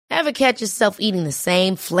Ever catch yourself eating the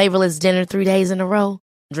same flavorless dinner 3 days in a row?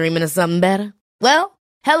 Dreaming of something better? Well,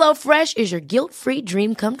 HelloFresh is your guilt-free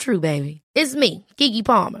dream come true, baby. It's me, Keke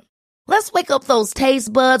Palmer. Let's wake up those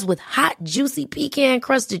taste buds with hot, juicy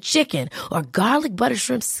pecan-crusted chicken or garlic butter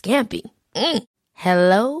shrimp scampi.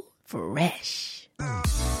 Hello Fresh.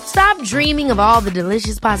 Stop dreaming of all the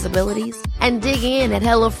delicious possibilities and dig in at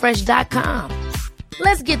HelloFresh.com.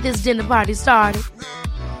 Let's get this dinner party started.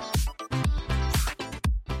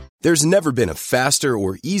 There's never been a faster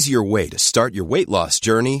or easier way to start your weight loss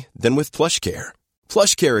journey than with PlushCare.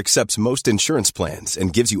 PlushCare accepts most insurance plans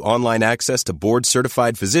and gives you online access to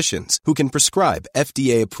board-certified physicians who can prescribe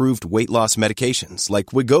FDA-approved weight loss medications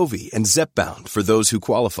like Wegovy and Zepbound for those who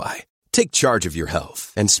qualify. Take charge of your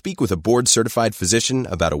health and speak with a board-certified physician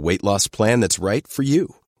about a weight loss plan that's right for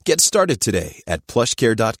you. Get started today at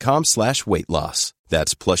plushcare.com/weight loss.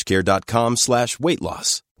 That's plushcare.com/weight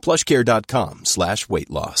loss. plushcare.com/weight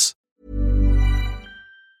loss.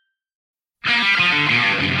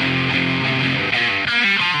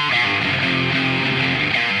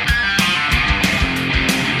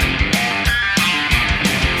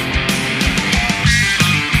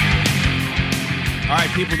 All right,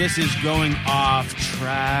 people, this is Going Off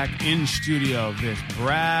Track in studio with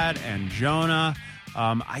Brad and Jonah.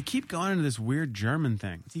 I keep going into this weird German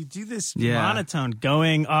thing. You do this monotone,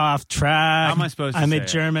 going off track. How am I supposed to I'm say a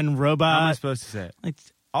German robot. How am I supposed to say it? Like,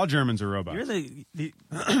 all Germans are robots. you're the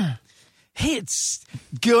hey, it's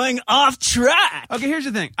going off track. Okay, here's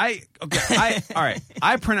the thing. All right.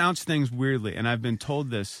 I pronounce things weirdly, and I've been told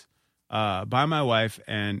this by my wife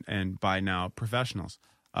and by now professionals.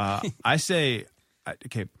 I say,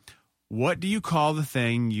 okay, what do you call the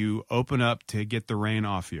thing you open up to get the rain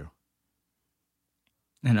off you?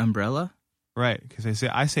 An umbrella? Right, because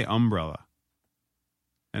I say umbrella.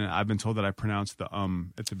 And I've been told that I pronounce the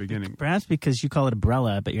at the beginning. Perhaps because you call it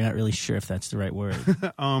umbrella, but you're not really sure if that's the right word.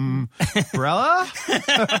 Umbrella?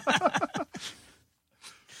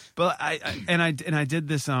 But I did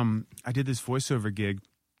this voiceover gig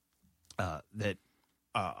that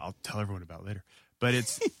I'll tell everyone about later. But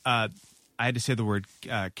it's I had to say the word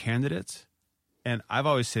candidates, and I've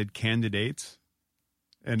always said candidates.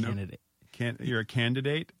 And Candidate. You're a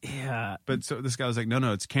candidate? Yeah. But so this guy was like,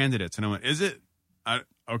 no, it's candidates. And I went, is it?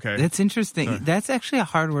 Okay. That's interesting. Sorry. That's actually a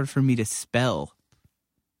hard word for me to spell,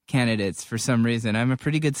 candidates, for some reason. I'm a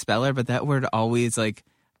pretty good speller, but that word always, like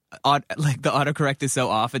the autocorrect is so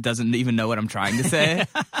off, it doesn't even know what I'm trying to say.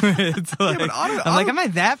 It's like, I'm like, am I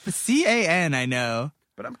that? C-A-N, I know.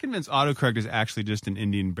 But I'm convinced autocorrect is actually just an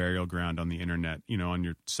Indian burial ground on the internet, on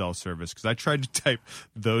your cell service. Because I tried to type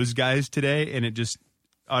those guys today, and it just...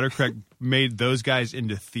 autocorrect made those guys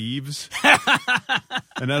into thieves.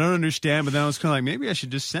 And I don't understand, but then I was kind of like, maybe I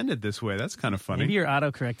should just send it this way. That's kind of funny. Maybe your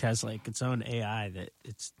autocorrect has like its own AI that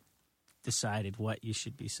it's decided what you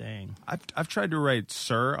should be saying. I've tried to write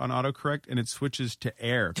sir on autocorrect, and it switches to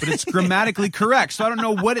air. But it's grammatically correct, so I don't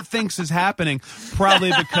know what it thinks is happening,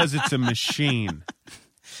 probably because it's a machine.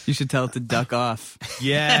 You should tell it to duck off.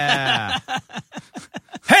 Yeah.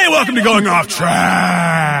 Hey, welcome to Going Off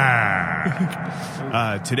Track.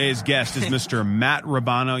 Today's guest is Mr. Matt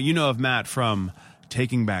Ribano. You know of Matt from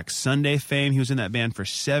Taking Back Sunday fame. He was in that band for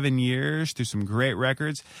 7 years through some great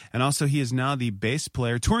records. And also he is now the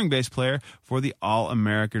touring bass player for the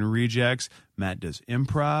All-American Rejects. Matt does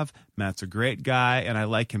improv. Matt's a great guy, and I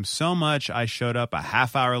like him so much I showed up a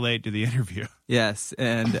half hour late to the interview. Yes,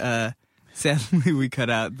 and sadly we cut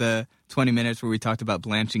out the 20 minutes where we talked about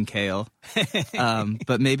blanching kale.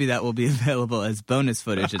 But maybe that will be available as bonus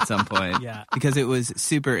footage at some point. Yeah. Because it was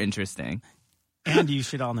super interesting. And you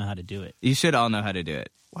should all know how to do it. You should all know how to do it.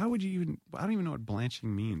 Why would you even... I don't even know what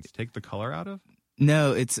blanching means. Take the color out of?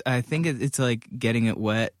 No, I think it's like getting it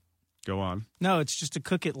wet. Go on. No, it's just to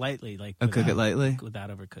cook it lightly. Cook it lightly? Without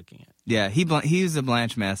overcooking it. Yeah, he's a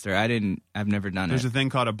blanch master. I've never done There's it. a thing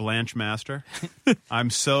called a blanch master. I'm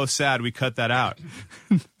so sad we cut that out.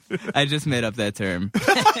 I just made up that term.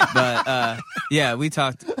 But yeah, we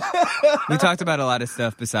talked about a lot of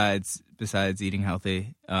stuff besides eating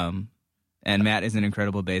healthy. And Matt is an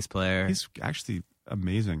incredible bass player. He's actually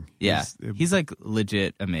amazing. Yeah, he's like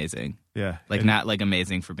legit amazing. Yeah, like not like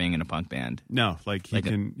amazing for being in a punk band. No, like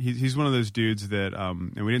he's one of those dudes that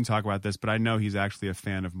and we didn't talk about this, but I know he's actually a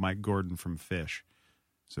fan of Mike Gordon from Phish.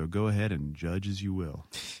 So go ahead and judge as you will,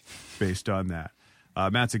 based on that.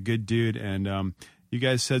 Matt's a good dude, and you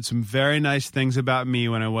guys said some very nice things about me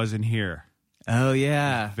when I wasn't here. Oh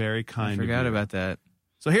yeah, very kind. I forgot about that.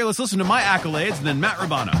 So here, let's listen to my accolades, and then Matt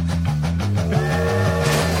Ribano.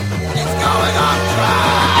 It's going off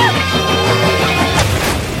track.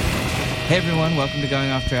 Hey everyone, welcome to Going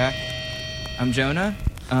Off Track. I'm Jonah.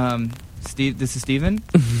 Steve, this is Steven.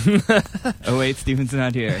 Oh, wait, Steven's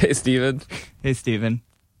not here. Hey, Steven. Hey, Steven.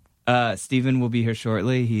 Steven will be here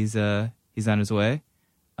shortly. He's on his way.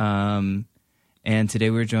 And today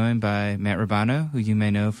we're joined by Matt Ribano, who you may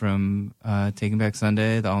know from Taking Back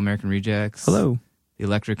Sunday, the All-American Rejects. Hello. The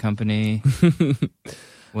Electric Company.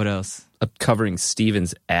 What else? Covering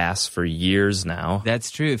Steven's ass for years now.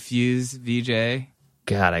 That's true. Fuse, VJ.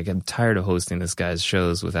 God, I'm tired of hosting this guy's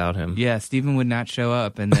shows without him. Yeah, Steven would not show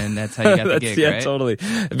up, and then that's how you got the gig, yeah, right? Totally.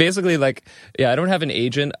 Basically, I don't have an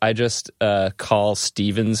agent. I just call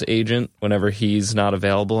Steven's agent whenever he's not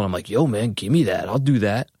available, and I'm like, yo, man, give me that. I'll do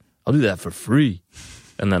that. I'll do that for free.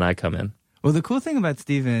 And then I come in. Well, the cool thing about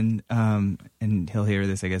Steven, and he'll hear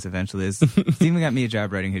this, I guess, eventually, is Steven got me a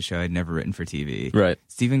job writing his show I'd never written for TV. Right.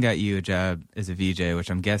 Steven got you a job as a VJ, which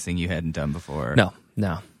I'm guessing you hadn't done before. No,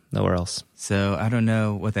 nowhere else. So I don't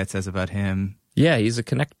know what that says about him. Yeah, he's a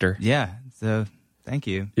connector. Yeah, so thank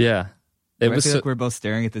you. Yeah. I feel like we're both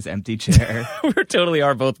staring at this empty chair. We totally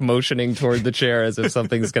are both motioning toward the chair as if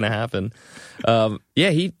something's going to happen. That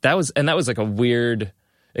was like a weird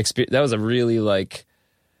experience. That was a really like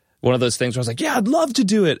one of those things where I was like, yeah, I'd love to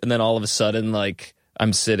do it. And then all of a sudden, like,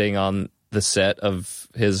 I'm sitting on the set of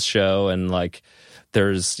his show and like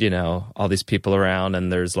there's, all these people around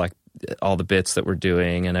and there's like all the bits that we're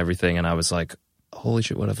doing and everything. And I was like, holy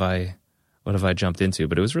shit, what have I jumped into?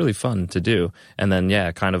 But it was really fun to do. And then,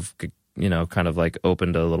 yeah, kind of like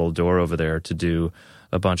opened a little door over there to do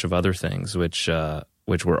a bunch of other things, which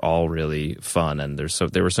were all really fun. And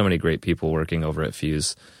there were so many great people working over at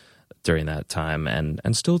Fuse during that time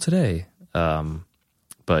and still today.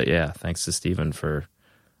 But yeah, thanks to Steven for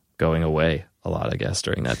going away a lot, I guess,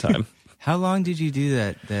 during that time. How long did you do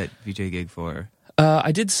that VJ gig for?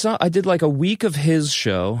 I did like a week of his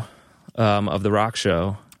show, of the rock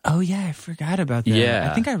show. Oh yeah, I forgot about that. Yeah.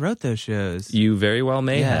 I think I wrote those shows. You very well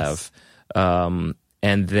may Yes. have.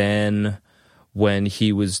 And then when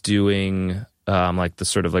he was doing like the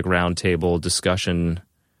sort of like round table discussion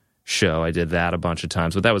show, I did that a bunch of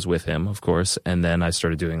times, but that was with him, of course. And then I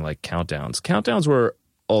started doing like countdowns. Countdowns were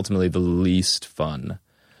ultimately the least fun.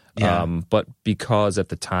 Yeah. But because at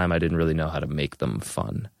the time I didn't really know how to make them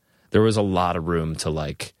fun. There was a lot of room to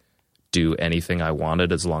like do anything I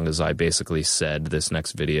wanted as long as I basically said this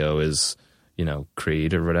next video is,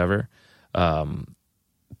 Creed or whatever.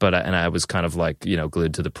 But I was kind of like,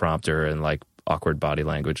 glued to the prompter and like awkward body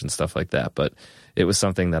language and stuff like that. But it was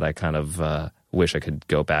something that I kind of wish I could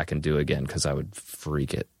go back and do again because I would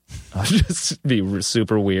freak it. I would just be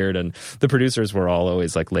super weird. And the producers were all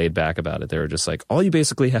always like laid back about it. They were just like, all you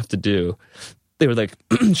basically have to do, they were like,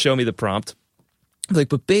 show me the prompt. Like,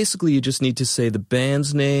 but basically you just need to say the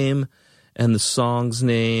band's name and the song's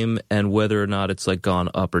name and whether or not it's like gone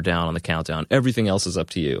up or down on the countdown. Everything else is up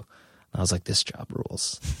to you. And I was like, this job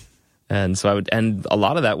rules. And so and a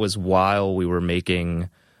lot of that was while we were making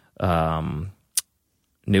New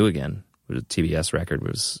Again, a TBS record,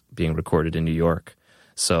 was being recorded in New York.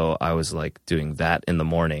 So I was like doing that in the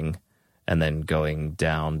morning and then going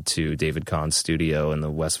down to David Kahn's studio in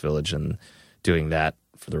the West Village and doing that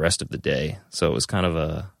for the rest of the day. So it was kind of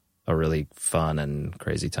a really fun and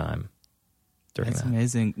crazy time during That's that.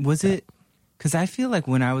 amazing. Was it, because I feel like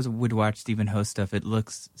when I would watch Steven host stuff, it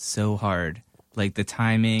looks so hard. Like the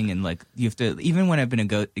timing and like you have to, even when I've been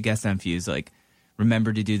a guest on Fuse, like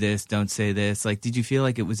remember to do this, don't say this. Like, did you feel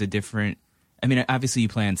like it was a different, I mean, obviously you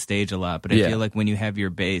play on stage a lot, but I feel like when you have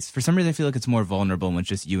your bass, for some reason I feel like it's more vulnerable when it's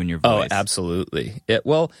just you and your voice. Oh, absolutely.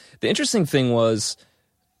 Well, the interesting thing was,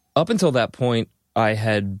 up until that point, I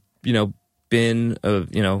had, been,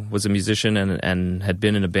 was a musician and had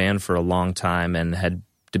been in a band for a long time and had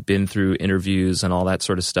been through interviews and all that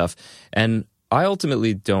sort of stuff. And I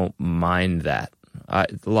ultimately don't mind that. A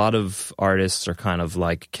lot of artists are kind of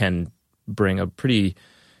like, can bring a pretty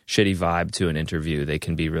shitty vibe to an interview. They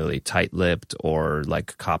can be really tight-lipped or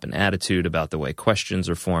like cop an attitude about the way questions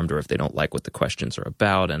are formed or if they don't like what the questions are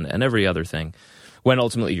about and every other thing. When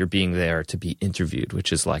ultimately you're being there to be interviewed,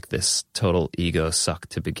 which is like this total ego suck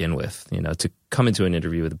to begin with. To come into an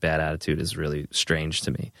interview with a bad attitude is really strange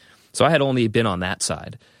to me. So I had only been on that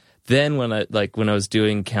side. Then when I was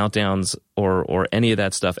doing countdowns or any of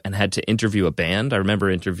that stuff and had to interview a band, I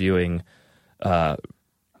remember interviewing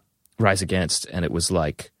Rise Against, and it was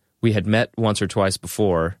like we had met once or twice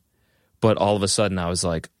before, but all of a sudden I was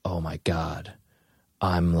like, oh my God,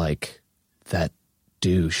 I'm like that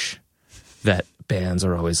douche that bands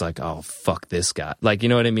are always like, oh, fuck this guy. Like, you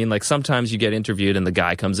know what I mean? Like sometimes you get interviewed and the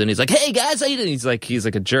guy comes in, he's like, hey guys, how you doing? He's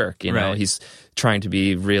like a jerk, Right. He's trying to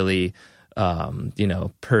be really,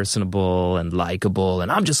 personable and likable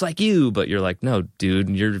and I'm just like you. But you're like, no, dude,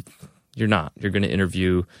 you're you're not. You're going to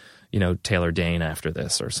interview, Taylor Dane after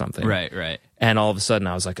this or something. Right. And all of a sudden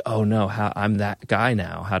I was like, oh no, I'm that guy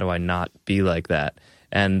now. How do I not be like that?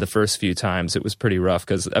 And the first few times it was pretty rough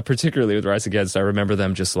because particularly with Rise Against, I remember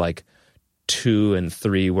them just like 2 and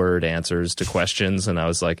 3 word answers to questions. And I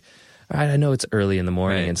was like, all right, I know it's early in the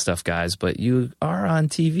morning and stuff, guys, but you are on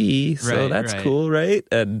TV, so that's cool, right?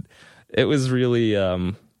 And it was really,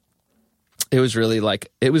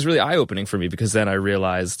 eye-opening for me because then I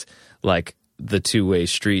realized like the two-way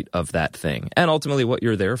street of that thing and ultimately what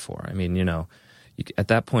you're there for. I mean, at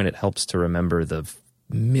that point it helps to remember the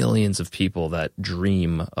millions of people that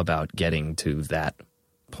dream about getting to that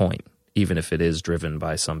point, even if it is driven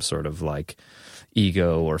by some sort of like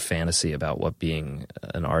ego or fantasy about what being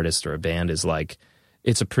an artist or a band is like.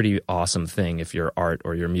 It's a pretty awesome thing if your art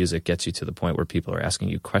or your music gets you to the point where people are asking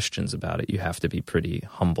you questions about it. You have to be pretty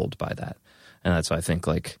humbled by that. And that's why I think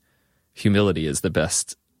like humility is the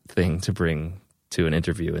best thing to bring to an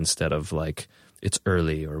interview instead of like it's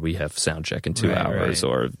early or we have sound check in 2 hours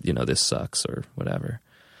or this sucks or whatever.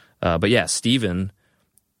 But yeah, Steven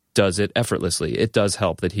does it effortlessly. It does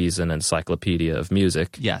help that he's an encyclopedia of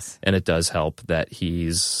music. Yes. And it does help that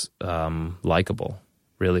he's likable,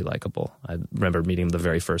 really likable. I remember meeting him the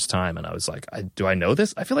very first time and I was like, do I know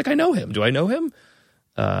this? I feel like I know him. Do I know him?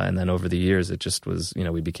 And then over the years, it just was,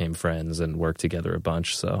 we became friends and worked together a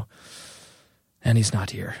bunch. So, and he's not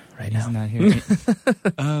here right now. He's not here.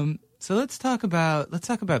 So let's talk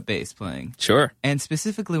about bass playing. Sure. And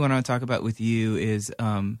specifically, what I want to talk about with you is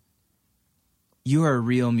you are a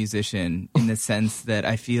real musician in the sense that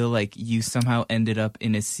I feel like you somehow ended up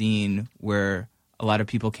in a scene where a lot of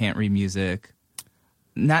people can't read music.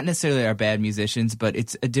 Not necessarily are bad musicians, but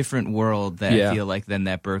it's a different world that I feel like than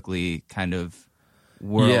that Berklee kind of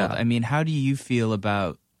world. Yeah. I mean, how do you feel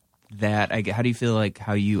about that? How do you feel like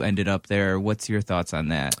how you ended up there? What's your thoughts on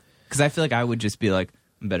that? Because I feel like I would just be like,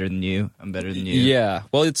 I'm better than you. I'm better than you. Yeah.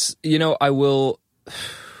 Well, it's, I will,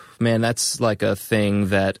 man, that's like a thing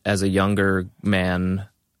that as a younger man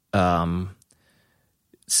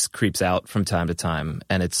creeps out from time to time.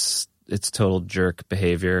 And it's total jerk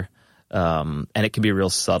behavior. And it can be real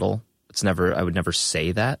subtle. I would never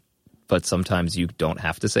say that. But sometimes you don't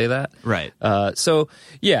have to say that. Right. So,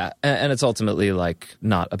 yeah, and it's ultimately, like,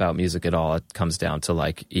 not about music at all. It comes down to,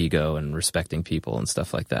 like, ego and respecting people and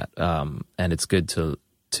stuff like that. And it's good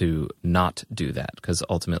to not do that, because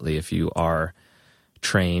ultimately if you are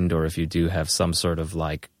trained or if you do have some sort of,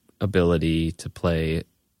 like, ability to play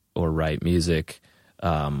or write music,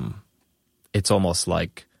 it's almost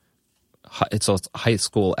like it's a high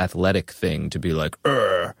school athletic thing to be like,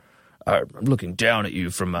 I'm looking down at you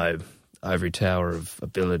from my ivory tower of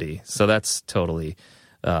ability. So that's totally.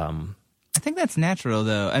 I think that's natural,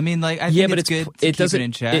 though. I mean, like, I think it's good to keep it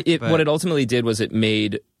in check. What it ultimately did was it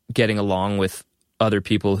made getting along with other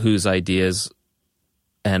people whose ideas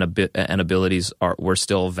and abilities were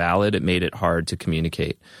still valid. It made it hard to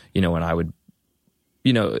communicate. When I would,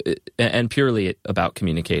 and purely about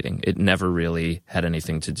communicating. It never really had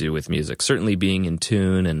anything to do with music. Certainly being in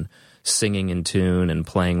tune and singing in tune and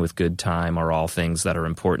playing with good time are all things that are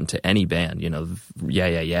important to any band.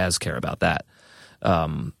 Yeahs care about that.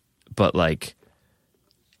 But like,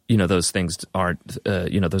 those things aren't,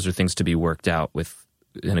 those are things to be worked out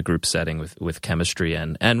in a group setting with chemistry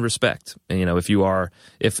and respect. And,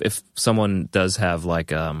 if someone does have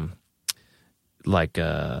like a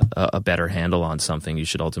better handle on something, you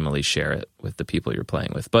should ultimately share it with the people you're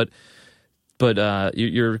playing with. But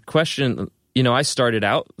your question, I started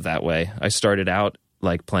out that way. I started out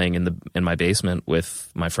like playing in my basement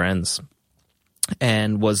with my friends,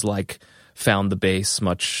 and was like found the bass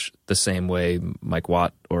much the same way Mike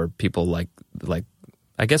Watt or people like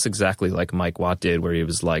I guess exactly like Mike Watt did, where he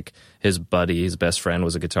was like his best friend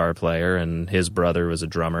was a guitar player and his brother was a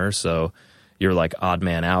drummer, so you're like odd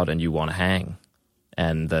man out and you want to hang.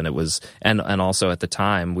 And then it was and also at the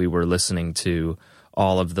time we were listening to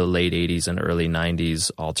all of the late 80s and early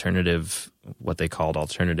 90s what they called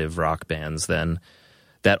alternative rock bands then,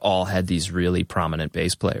 that all had these really prominent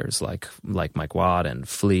bass players like Mike Watt and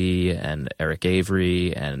Flea and Eric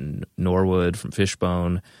Avery and Norwood from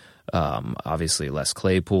Fishbone, obviously Les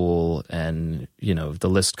Claypool, and the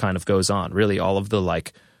list kind of goes on. Really all of the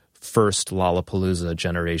like first Lollapalooza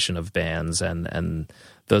generation of bands, and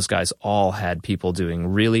those guys all had people doing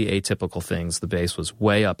really atypical things. The bass was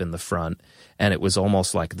way up in the front, and it was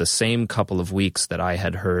almost like the same couple of weeks that I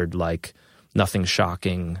had heard like Nothing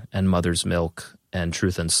Shocking and Mother's Milk and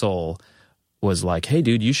Truth and Soul was like, hey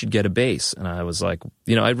dude, you should get a bass. And I was like,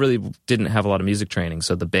 I really didn't have a lot of music training,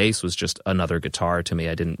 so the bass was just another guitar to me.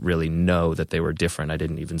 I didn't really know that they were different. I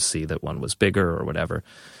didn't even see that one was bigger or whatever.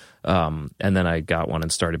 And then I got one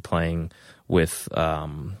and started playing with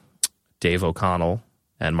Dave O'Connell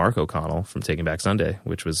and Mark O'Connell from Taking Back Sunday,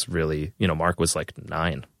 which was really, Mark was like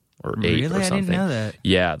 9 or 8 Really? or something. I didn't know that.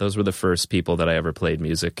 Yeah, those were the first people that I ever played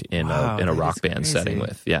music in Wow, a that rock is band crazy. setting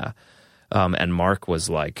with. Yeah. And Mark was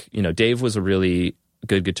like, Dave was a really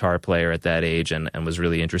good guitar player at that age and was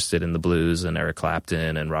really interested in the blues and Eric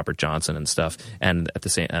Clapton and Robert Johnson and stuff, and at the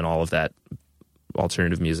same and all of that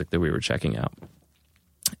alternative music that we were checking out.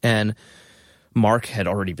 And Mark had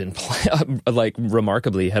already been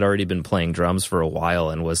remarkably had already been playing drums for a while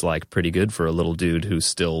and was like pretty good for a little dude who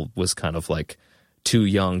still was kind of like too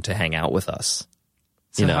young to hang out with us.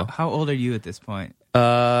 So how old are you at this point?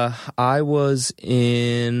 I was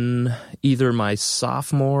in either my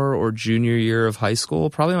sophomore or junior year of high school,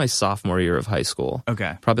 probably my sophomore year of high school.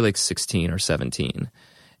 Okay. Probably like 16 or 17.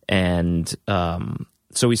 And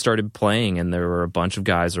so we started playing, and there were a bunch of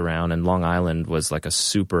guys around, and Long Island was like a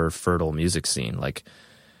super fertile music scene. Like,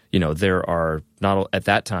 there are not at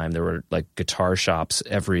that time there were like guitar shops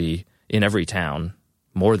in every town,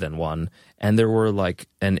 more than one, and there were like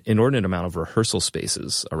an inordinate amount of rehearsal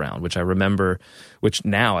spaces around, which I remember, which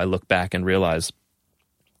now I look back and realize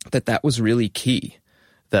that was really key.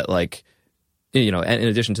 That like, and in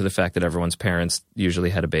addition to the fact that everyone's parents usually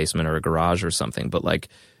had a basement or a garage or something, but like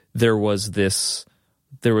there was this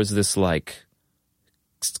like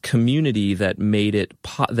community that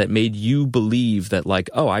made you believe that like,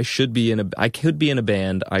 oh, I could be in a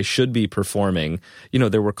band, I should be performing.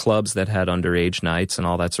 There were clubs that had underage nights and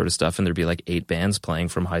all that sort of stuff, and there'd be like 8 bands playing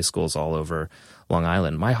from high schools all over Long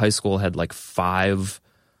Island. My high school had like 5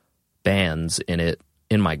 bands in it,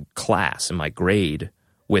 in my class, in my grade,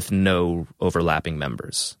 with no overlapping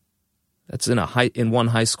members. That's in one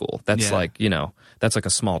high school. That's like, that's like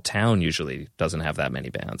a small town usually doesn't have that many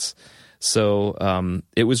bands. So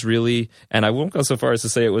it was really, and I won't go so far as to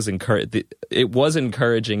say it was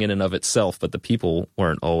encouraging in and of itself, but the people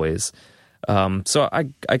weren't always. So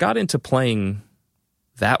I got into playing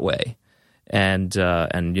that way, and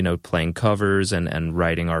playing covers and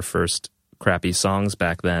writing our first crappy songs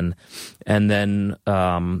back then. And then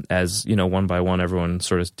as one by one, everyone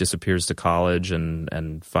sort of disappears to college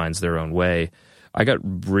and finds their own way. I got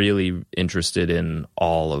really interested in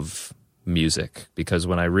all of music, because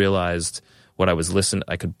when I realized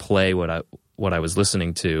I could play what I was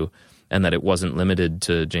listening to, and that it wasn't limited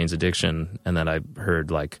to Jane's Addiction, and then I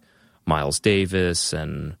heard like Miles Davis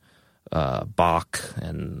and Bach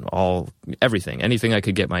and anything I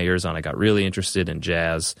could get my ears on. I got really interested in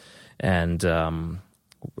jazz and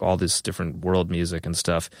all this different world music and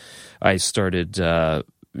stuff. I started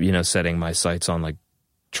setting my sights on like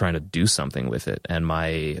trying to do something with it, and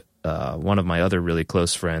one of my other really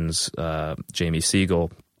close friends, Jamie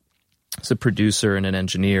Siegel, is a producer and an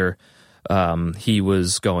engineer. He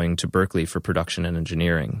was going to Berkeley for production and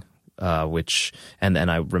engineering, and then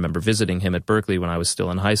I remember visiting him at Berkeley when I was still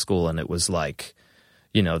in high school, and it was like,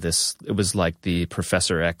 it was like the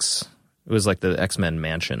Professor X, it was like the X-Men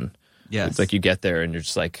mansion. Yes. It's like you get there and you're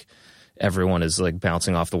just like, everyone is like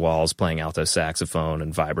bouncing off the walls, playing alto saxophone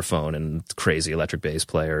and vibraphone and crazy electric bass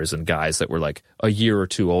players, and guys that were like a year or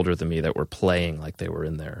two older than me that were playing like they were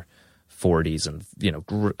in their 40s, and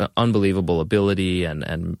unbelievable ability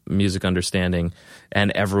and music understanding.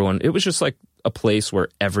 And everyone, it was just like a place where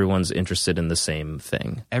everyone's interested in the same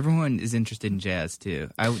thing. Everyone is interested in jazz too.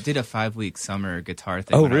 I did a 5-week summer guitar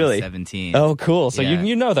thing Oh, when really? I was 17. Oh, cool. So Yeah.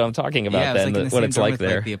 you know that I'm talking about Yeah, it was like in the what same it's dorm like with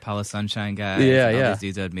there. like the Apollo Sunshine guys. Yeah, and all yeah. these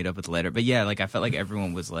dudes I'd meet up with later. But yeah, like I felt like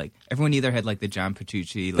everyone either had like the John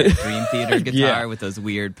Petrucci like Dream Theater guitar Yeah. with those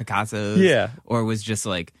weird Picassos, Yeah. or was just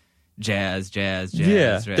like jazz. Yeah,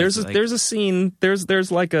 jazz. there's Like, a scene.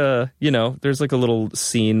 There's like a there's like a little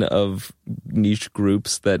scene of niche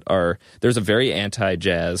groups that are. There's a very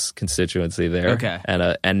anti-jazz constituency there. Okay.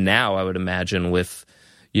 And now I would imagine with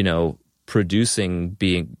producing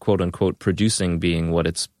being quote unquote producing being what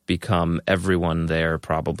it's become, everyone there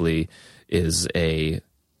probably is a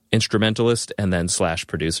instrumentalist and then /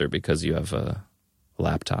 producer, because you have a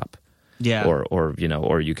laptop. Yeah. Or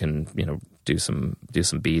you can do some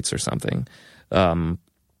beats or something. But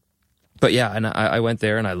yeah, and I went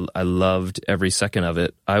there and I loved every second of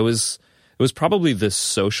it. It was probably the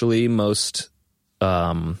socially most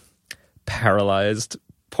paralyzed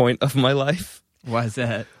point of my life. Why is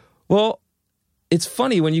that? Well, it's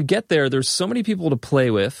funny when you get there, there's so many people to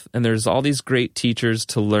play with, and there's all these great teachers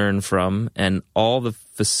to learn from, and all the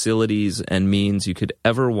facilities and means you could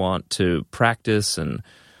ever want to practice and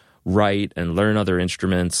write and learn other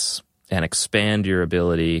instruments and expand your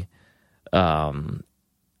ability. But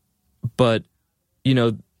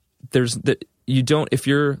there's that you don't, if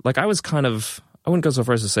you're like, I I wouldn't go so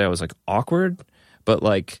far as to say I was like awkward, but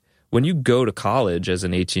like when you go to college as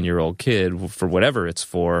an 18-year-old kid for whatever it's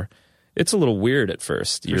for, it's a little weird at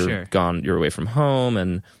first. You're away from home,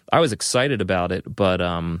 and I was excited about it, but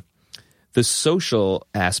the social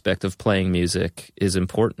aspect of playing music is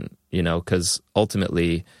important, you know, because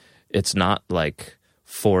ultimately it's not like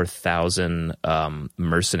 4,000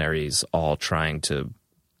 mercenaries all trying to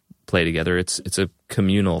play together. It's a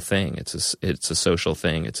communal thing. It's a social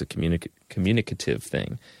thing. It's a communicative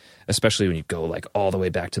thing, especially when you go like all the way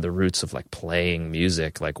back to the roots of like playing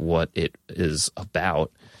music, like what it is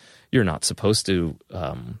about. You're not supposed to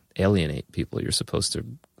alienate people. You're supposed to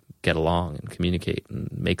get along and communicate and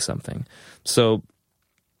make something. So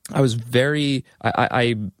I was very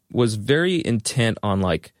intent on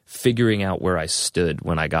like figuring out where I stood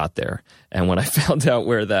when I got there. And when I found out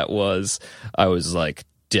where that was, I was like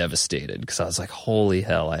devastated because I was like, holy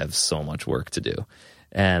hell, I have so much work to do.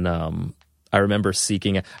 And I remember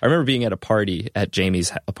being at a party at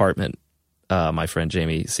Jamie's apartment, my friend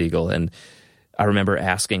Jamie Siegel, and I remember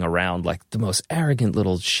asking around like the most arrogant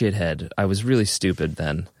little shithead. I was really stupid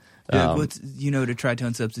then. What's to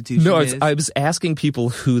tritone substitution? No, I was asking people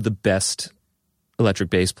who the best electric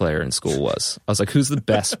bass player in school was. I was like, who's the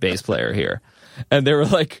best bass player here? And they were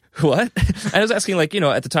like, what? And I was asking like,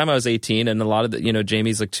 at the time I was 18 and a lot of the,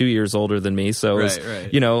 Jamie's like 2 years older than me. So,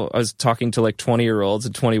 I was talking to like 20-year-olds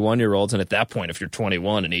and 21-year-olds. And at that point, if you're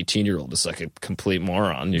 21, an 18-year-old is like a complete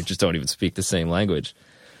moron. You just don't even speak the same language.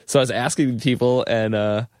 So I was asking people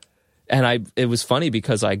and it was funny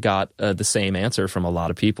because I got the same answer from a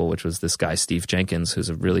lot of people, which was this guy, Steve Jenkins, who's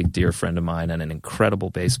a really dear friend of mine and an incredible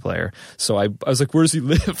bass player. So I was like, where does he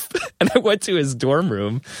live? And I went to his dorm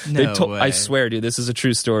room. No way. I swear, dude, this is a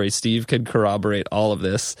true story. Steve could corroborate all of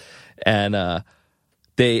this. And I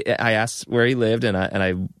asked where he lived, and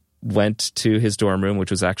I went to his dorm room,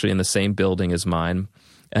 which was actually in the same building as mine.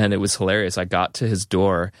 And it was hilarious. I got to his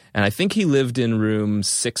door, and I think he lived in room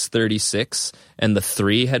 636, and the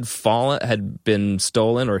 3 had been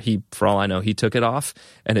stolen, or for all I know, he took it off,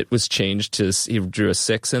 and it was changed to, he drew a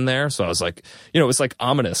 6 in there. So I was like, it was like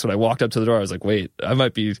ominous. When I walked up to the door, I was like, wait,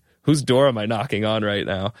 whose door am I knocking on right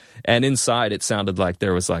now? And inside, it sounded like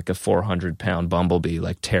there was like a 400-pound bumblebee,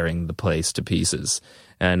 like tearing the place to pieces.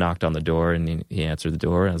 And I knocked on the door, and he answered the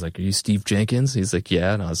door. And I was like, are you Steve Jenkins? He's like,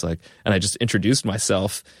 yeah. And I was like, and I just introduced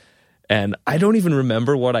myself. And I don't even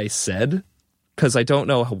remember what I said because I don't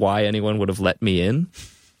know why anyone would have let me in.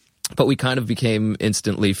 But we kind of became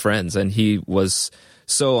instantly friends. And he was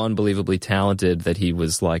so unbelievably talented that he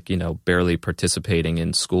was like, barely participating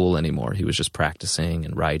in school anymore. He was just practicing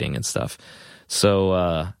and writing and stuff.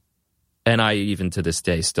 So, and I even to this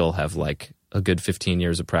day still have like a good 15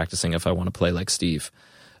 years of practicing if I want to play like Steve.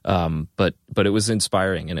 But it was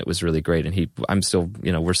inspiring and it was really great. And I'm still,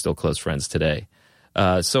 we're still close friends today.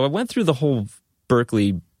 So I went through the whole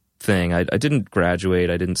Berklee thing. I didn't graduate.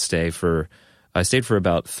 I stayed for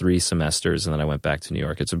about 3 semesters and then I went back to New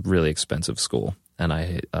York. It's a really expensive school. And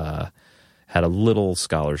I had a little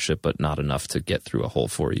scholarship, but not enough to get through a whole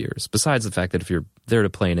 4 years. Besides the fact that if you're there to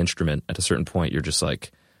play an instrument at a certain point, you're just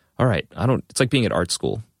like, all right, it's like being at art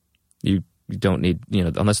school. You don't need,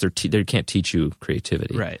 unless they can't teach you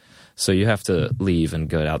creativity. Right. So you have to leave and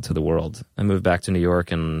go out to the world. I moved back to New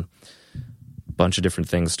York and a bunch of different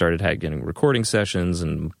things started getting recording sessions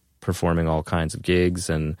and performing all kinds of gigs.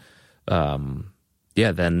 And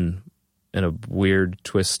then in a weird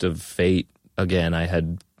twist of fate, again, I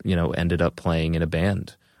had, ended up playing in a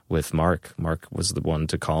band with Mark. Mark was the one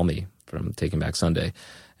to call me from Taking Back Sunday.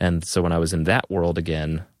 And so when I was in that world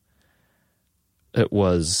again, it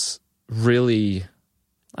was really,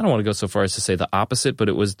 I don't want to go so far as to say the opposite, but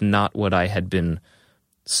it was not what I had been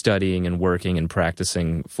studying and working and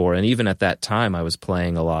practicing for. And even at that time, I was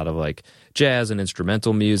playing a lot of like jazz and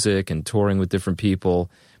instrumental music and touring with different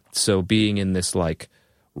people. So being in this like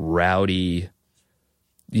rowdy,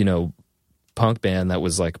 punk band that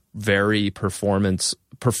was like very performance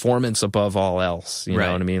above all else, you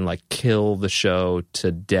know what I mean? Like kill the show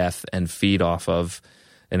to death and feed off of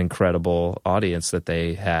an incredible audience that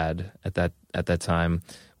they had at that time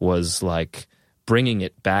was like bringing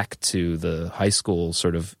it back to the high school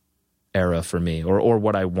sort of era for me, or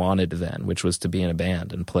what I wanted then, which was to be in a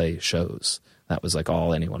band and play shows. That was like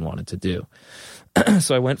all anyone wanted to do.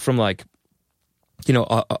 So I went from like,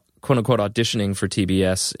 quote unquote auditioning for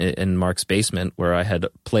TBS in Mark's basement where I had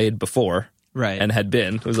played before, and had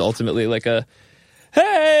been. It was ultimately like a,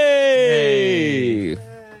 hey!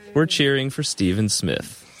 We're cheering for Steven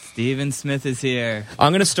Smith. Steven Smith is here.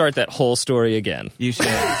 I'm going to start that whole story again. You should.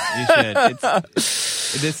 You should.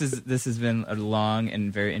 This has been a long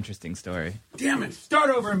and very interesting story. Damn it! Start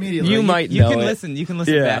over immediately. You might You know can it. listen. You can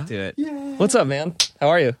listen Yeah. back to it. What's up, man? How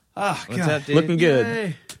are you? Oh, What's God. up, dude? Looking good.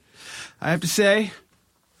 Yay. I have to say,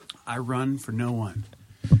 I run for no one,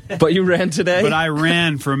 But you ran today? but I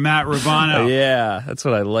ran for Matt Rubano. Yeah, that's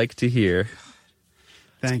what I like to hear.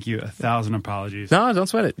 Thank you. 1,000 apologies. No, don't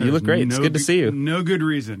sweat it. You look great. It's good to see you. No good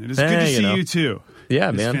reason. It is Hey, good to you see know. you too. Yeah,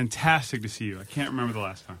 It's man. fantastic to see you. I can't remember the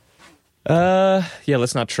last time. Yeah,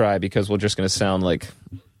 let's not try because we're just going to sound like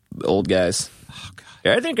old guys. Oh,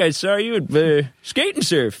 God. I think I saw you at Skate and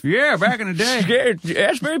Surf. Yeah, back in the day.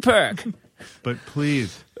 Asbury Park. But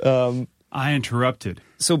please, I interrupted.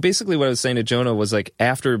 So basically what I was saying to Jonah was like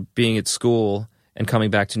after being at school and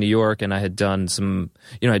coming back to New York, and I had done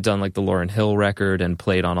I'd done like the Lauryn Hill record and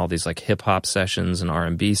played on all these like hip hop sessions and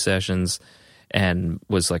R&B sessions and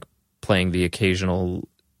was like playing the occasional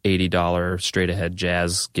 $80 straight ahead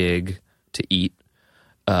jazz gig to eat.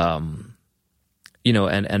 And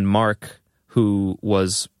Mark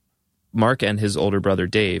and his older brother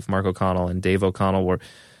Dave, Mark O'Connell and Dave O'Connell were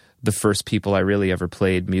the first people I really ever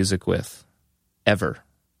played music with, ever.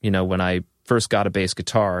 When I first got a bass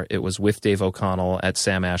guitar, it was with Dave O'Connell at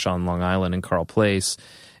Sam Ash on Long Island in Carl Place,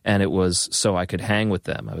 and it was so I could hang with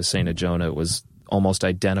them. I was saying to Jonah, it was almost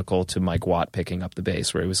identical to Mike Watt picking up the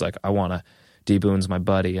bass, where he was like, D Boone's my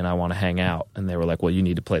buddy, and I want to hang out. And they were like, well, you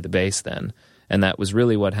need to play the bass then. And that was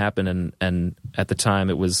really what happened, and at the time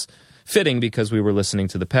it was fitting because we were listening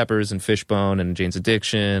to the Peppers and Fishbone and Jane's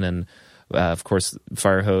Addiction and, of course,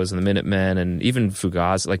 Firehose and the Minutemen and even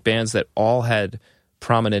Fugazi, like bands that all had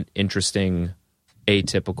prominent, interesting,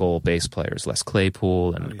 atypical bass players, Les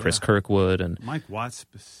Claypool and Chris Kirkwood and Mike Watts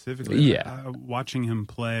specifically. Yeah. Watching him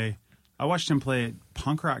play, I watched him play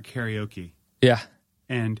punk rock karaoke, yeah,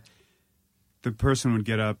 and the person would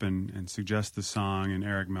get up and suggest the song, and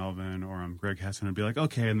Eric Melvin or Greg Hesson would be like,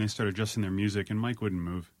 okay, and they start adjusting their music, and Mike wouldn't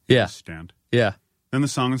move. He'd Yeah. just stand. yeah, Then the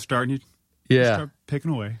song would start, and you'd start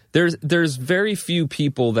picking away. There's very few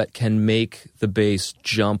people that can make the bass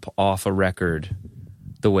jump off a record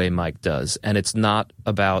the way Mike does, and it's not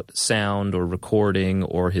about sound or recording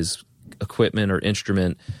or his equipment or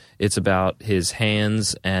instrument. It's about his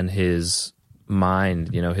hands and his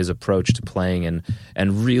mind, his approach to playing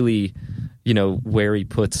and really, where he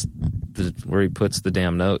puts the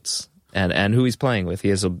damn notes and who he's playing with.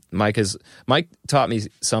 Mike taught me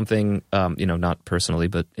something, not personally,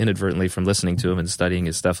 but inadvertently from listening to him and studying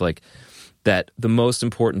his stuff, like that the most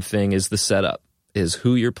important thing is the setup, is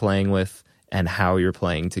who you're playing with and how you're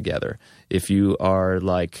playing together. If you are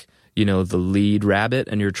like, the lead rabbit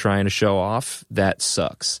and you're trying to show off, that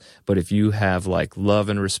sucks. But if you have like love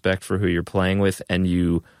and respect for who you're playing with and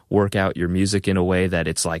you work out your music in a way that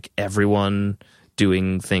it's like everyone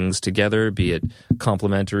doing things together, be it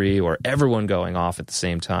complementary or everyone going off at the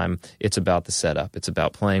same time, it's about the setup. It's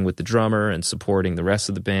about playing with the drummer and supporting the rest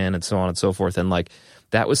of the band and so on and so forth. And like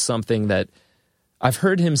that was something that I've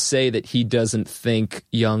heard him say that he doesn't think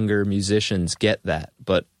younger musicians get that,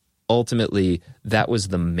 but ultimately that was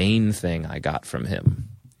the main thing I got from him.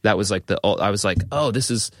 That was like I was like, oh, this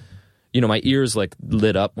is, my ears like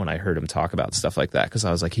lit up when I heard him talk about stuff like that, because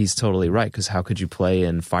I was like, he's totally right, because how could you play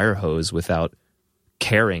in Firehose without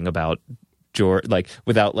caring about George, like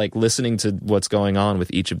without like listening to what's going on with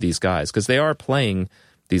each of these guys, because they are playing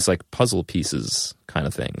these like puzzle pieces kind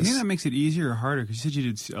of things. You think that makes it easier or harder? Because you said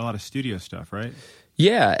you did a lot of studio stuff, right?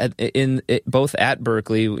 Yeah, both at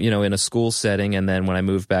Berkeley, in a school setting, and then when I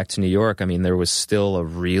moved back to New York, I mean, there was still a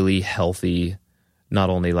really healthy, not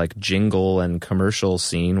only like jingle and commercial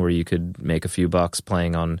scene where you could make a few bucks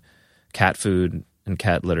playing on cat food and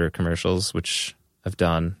cat litter commercials, which I've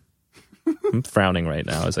done. I'm frowning right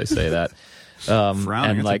now as I say that.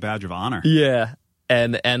 Frowning, it's like, a badge of honor. Yeah.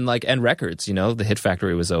 And records, the Hit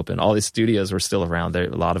Factory was open. All these studios were still around. A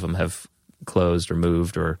lot of them have closed or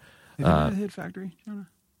moved or... Have you been to the Hit Factory, Jonah?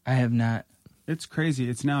 I have not. It's crazy.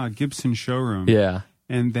 It's now a Gibson showroom. Yeah.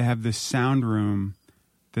 And they have this sound room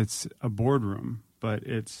that's a boardroom, but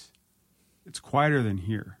it's quieter than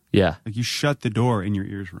here. Yeah. Like you shut the door and your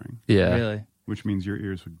ears ring. Yeah. Really? Which means your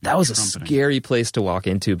ears would be That was a trumpeting. scary place to walk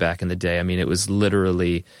into back in the day. I mean, it was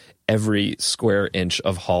literally every square inch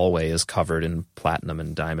of hallway is covered in platinum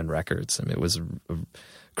and diamond records. I mean, it was a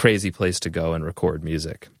crazy place to go and record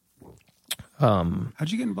music.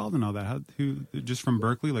 How'd you get involved in all that? Just from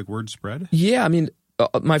Berkeley, like word spread? Yeah, I mean,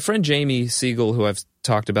 my friend Jamie Siegel, who I've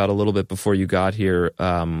talked about a little bit before you got here,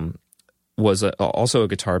 was also a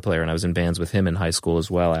guitar player, and I was in bands with him in high school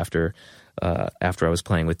as well after I was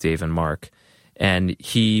playing with Dave and Mark. And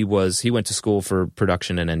he went to school for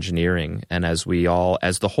production and engineering. And as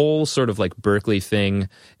the whole sort of like Berkeley thing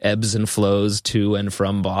ebbs and flows to and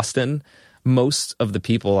from Boston, most of the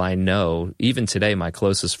people I know, even today, my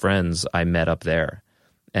closest friends, I met up there.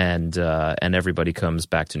 And everybody comes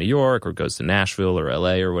back to New York or goes to Nashville or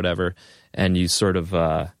LA or whatever. And you sort of,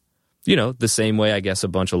 the same way, I guess, a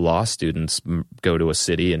bunch of law students go to a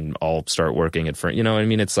city and all start working at firm. You know what I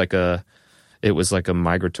mean? It was like a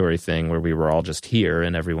migratory thing where we were all just here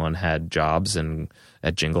and everyone had jobs and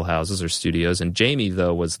at jingle houses or studios. And Jamie,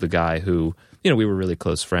 though, was the guy who, we were really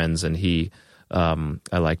close friends. And he, I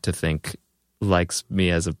like to think, likes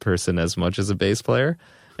me as a person as much as a bass player.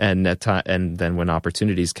 And and then when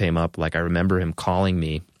opportunities came up, like I remember him calling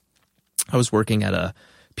me. I was working at a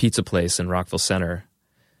pizza place in Rockville Center,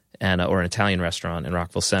 or an Italian restaurant in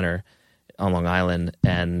Rockville Center on Long Island,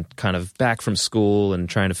 and kind of back from school and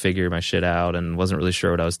trying to figure my shit out, and wasn't really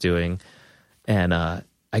sure what I was doing. And I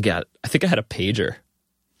think I had a pager.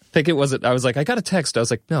 I was like, I got a text. I was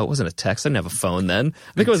like, no, it wasn't a text. I didn't have a phone then.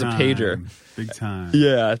 I think it was a pager. Big time.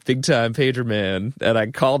 Yeah, big time pager man. And I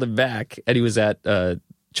called him back, and he was at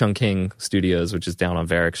Chungking Studios, which is down on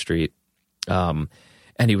Varick Street. And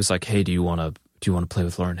he was like, hey, do you want to play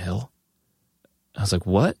with Lauryn Hill? I was like,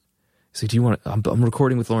 what? He's like, I'm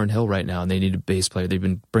recording with Lauryn Hill right now, and they need a bass player. They've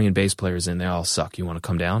been bringing bass players in. They all suck. You want to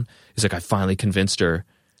come down? He's like, I finally convinced her,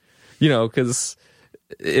 because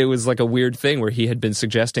it was like a weird thing where he had been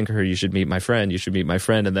suggesting to her, you should meet my friend.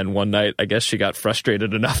 And then one night, I guess she got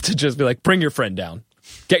frustrated enough to just be like, bring your friend down.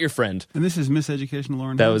 Get your friend. And this is Miseducation Lauryn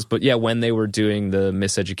Hill? That was, but yeah, when they were doing the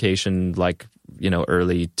Miseducation, like,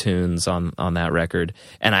 early tunes on that record.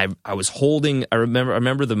 And I was holding, I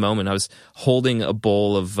remember the moment, I was holding a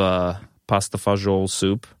bowl of pasta fagioli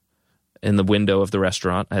soup in the window of the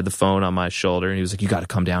restaurant. I had the phone on my shoulder, and he was like, you got to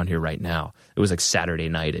come down here right now. It was like Saturday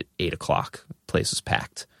night at 8:00. Place was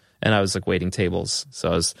packed. And I was like waiting tables. So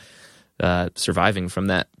I was surviving from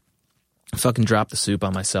that. I fucking dropped the soup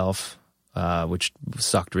on myself, which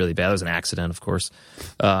sucked really bad. It was an accident, of course.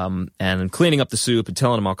 And cleaning up the soup and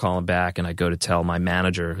telling him I'll call him back. And I go to tell my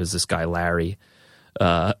manager, who's this guy, Larry,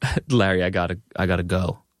 I gotta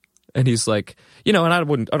go. And he's like, and I don't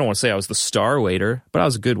want to say I was the star waiter, but I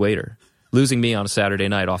was a good waiter. Losing me on a Saturday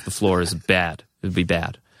night off the floor is bad. It would be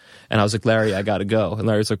bad. And I was like, Larry, I got to go. And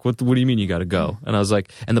Larry's like, what do you mean you got to go? And I was like,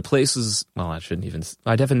 and the place is, I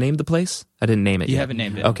haven't named the place? I didn't name it yet. You haven't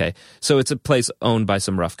named it. Okay. So it's a place owned by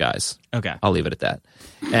some rough guys. Okay. I'll leave it at that.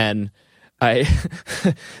 And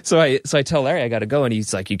so I tell Larry I got to go, and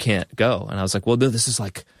he's like, you can't go. And I was like, well, no, this is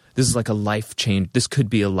like a life change. This could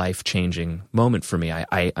be a life-changing moment for me.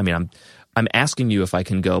 I mean, I'm asking you if I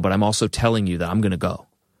can go, but I'm also telling you that I'm going to go.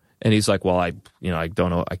 And he's like, well, I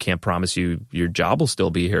don't know. I can't promise you your job will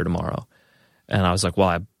still be here tomorrow. And I was like,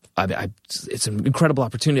 well, it's an incredible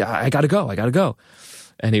opportunity. I got to go.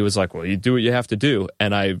 And he was like, well, you do what you have to do.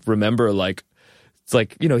 And I remember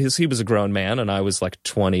he was a grown man, and I was like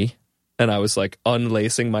 20, and I was like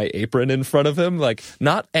unlacing my apron in front of him, like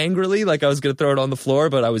not angrily, like I was going to throw it on the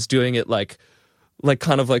floor, but I was doing it like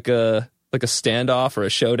kind of like a standoff or a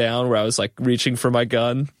showdown where I was like reaching for my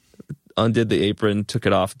gun. Undid the apron, took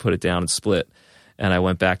it off, put it down, and split. And I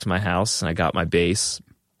went back to my house, and I got my bass.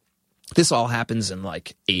 This all happens in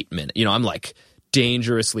like 8 minutes. I'm like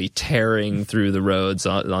dangerously tearing through the roads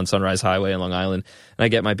on Sunrise Highway in Long Island. And I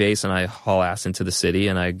get my bass, and I haul ass into the city,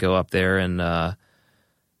 and I go up there and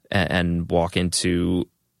walk into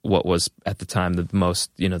what was at the time the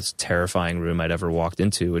most, this terrifying room I'd ever walked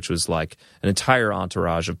into, which was like an entire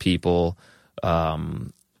entourage of people.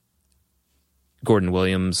 Gordon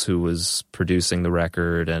Williams, who was producing the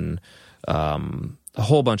record, and a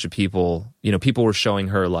whole bunch of people. People were showing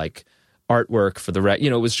her like artwork for the record.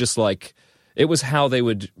 It was just like, it was how they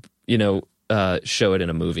would, show it in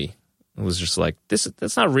a movie. It was just like,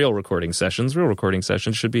 that's not real recording sessions. Real recording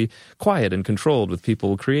sessions should be quiet and controlled with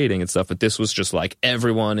people creating and stuff. But this was just like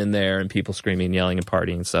everyone in there and people screaming, yelling, and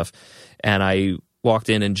partying and stuff. And I walked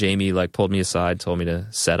in, and Jamie like pulled me aside, told me to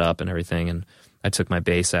set up and everything, and I took my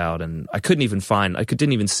bass out, and I didn't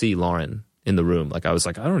even see Lauren in the room. Like I was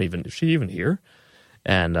like, is she even here?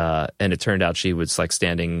 And it turned out she was like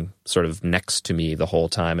standing sort of next to me the whole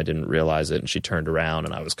time. I didn't realize it, and she turned around,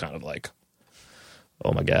 and I was kind of like,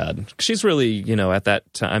 oh my God. She's really, at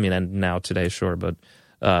that time, I mean, and now today, sure, but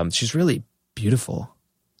she's really beautiful.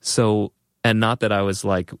 So, and not that I was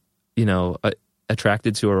like,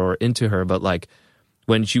 attracted to her or into her, but like,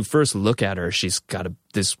 when you first look at her, she's got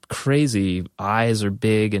this crazy, eyes are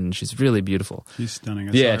big, and she's really beautiful. She's stunning.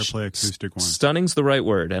 I saw her play acoustic once. Stunning's the right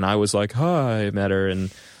word. And I was like, hi, I met her.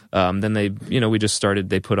 And then they, we just started,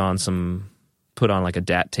 they put put on like a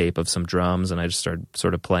DAT tape of some drums, and I just started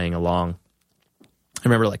sort of playing along. I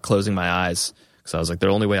remember like closing my eyes because I was like, the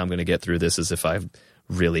only way I'm going to get through this is if I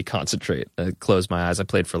really concentrate. I closed my eyes. I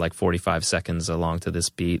played for like 45 seconds along to this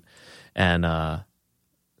beat, and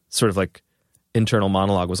sort of like internal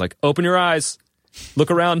monologue was like, open your eyes, look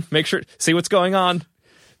around, make sure, see what's going on.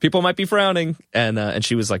 People might be frowning. And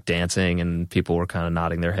she was like dancing, and people were kind of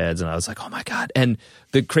nodding their heads, and I was like, oh my God. And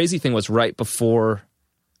the crazy thing was right before,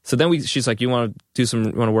 so then she's like, you want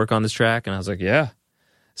to work on this track? And I was like, yeah.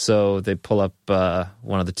 So they pull up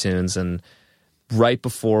one of the tunes, and right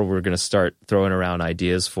before we're going to start throwing around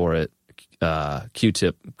ideas for it,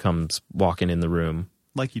 Q-Tip comes walking in the room.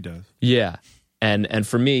 Like he does. Yeah. And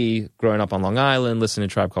for me, growing up on Long Island, listening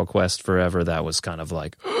to Tribe Called Quest forever, that was kind of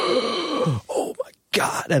like, oh my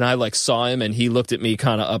God. And I like saw him, and he looked at me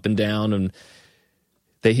kind of up and down, and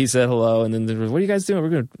he said hello, and then what are you guys doing?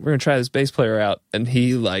 We're gonna try this bass player out. And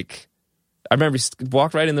he like, I remember he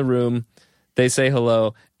walked right in the room, they say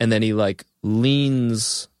hello, and then he like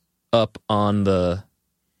leans up on the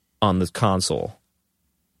console,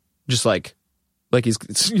 just like he's,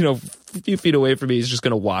 you know, a few feet away from me. He's just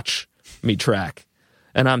gonna watch me track,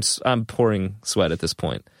 and I'm pouring sweat at this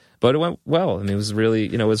point. But it went well. I mean, it was really,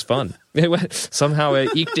 you know, it was fun. Somehow I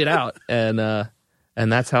eked it out, and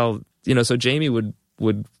that's how, you know. So Jamie would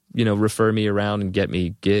you know, refer me around and get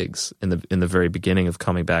me gigs in the very beginning of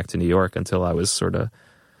coming back to New York, until I was sort of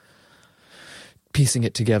piecing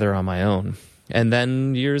it together on my own. And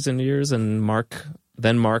then years and years, and Mark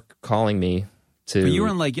calling me to. But you were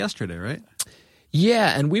on like Yesterday, right?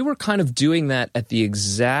 Yeah, and we were kind of doing that at the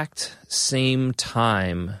exact same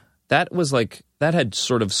time. That had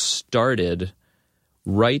sort of started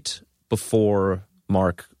right before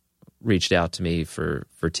Mark reached out to me for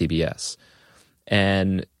TBS.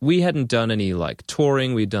 And we hadn't done any like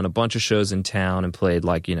touring. We'd done a bunch of shows in town and played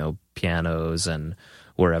like, you know, pianos and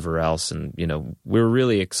wherever else. And, you know, we were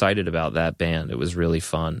really excited about that band. It was really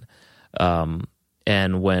fun. And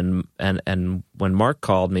when Mark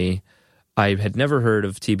called me, I had never heard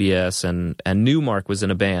of TBS and knew Mark was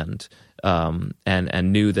in a band,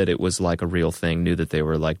 and knew that it was like a real thing, knew that they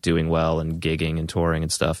were like doing well and gigging and touring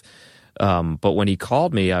and stuff. But when he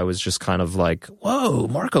called me, I was just kind of like, whoa,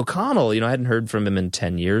 Mark O'Connell. You know, I hadn't heard from him in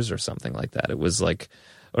 10 years or something like that. It was like,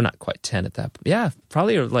 or not quite 10 at that point. Yeah,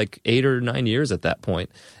 probably like 8 or 9 years at that point.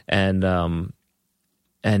 And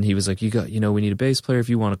he was like, you know, we need a bass player if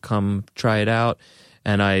you want to come try it out.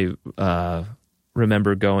 And I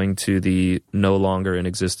remember going to the no longer in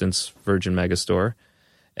existence Virgin Megastore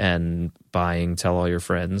and buying Tell All Your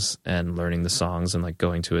Friends and learning the songs, and like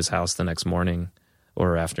going to his house the next morning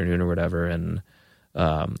or afternoon or whatever. And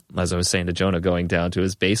as I was saying to Jonah, going down to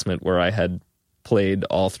his basement where I had played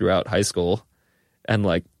all throughout high school, and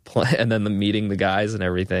like and then meeting the guys and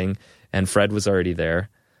everything. And Fred was already there,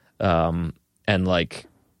 and like,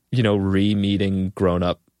 you know, re-meeting grown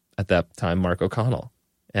up at that time Mark O'Connell,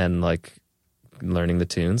 and like learning the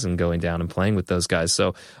tunes and going down and playing with those guys.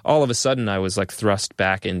 So all of a sudden I was like thrust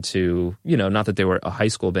back into, you know, not that they were a high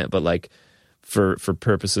school band, but like for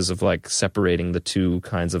purposes of like separating the two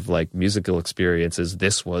kinds of like musical experiences,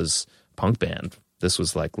 this was punk band. This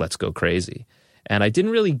was like, let's go crazy. And I didn't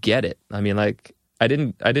really get it. I mean, like I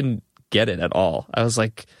didn't get it at all. I was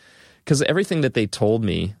like, because everything that they told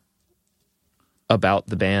me about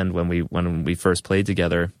the band when we first played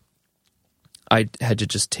together, I had to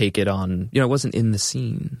just take it on. You know, I wasn't in the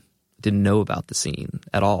scene. Didn't know about the scene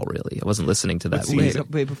at all, really. I wasn't listening to that.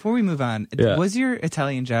 Wait, before we move on, was your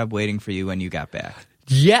Italian job waiting for you when you got back?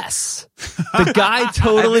 Yes. The guy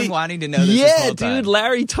totally... I've been wanting to know this whole time. Dude,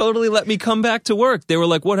 Larry totally let me come back to work. They were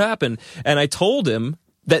like, what happened? And I told him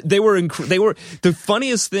that they were... The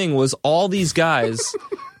funniest thing was all these guys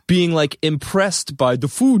being like impressed by the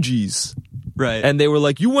Fugees. Right. And they were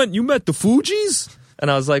like, you met the Fugees? And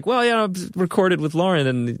I was like, well, yeah, I recorded with Lauren,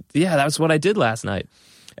 and yeah, that's what I did last night.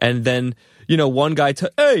 And then, you know, one guy,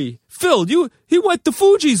 hey, Phil, he went to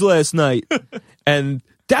Fugees last night. And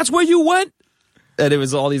that's where you went? And it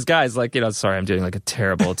was all these guys, like, you know, sorry, I'm doing like a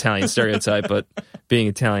terrible Italian stereotype, but being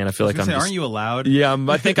Italian, I feel like I'm just... Aren't you allowed? Yeah,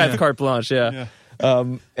 I think I have carte blanche, yeah.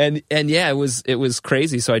 And yeah, it was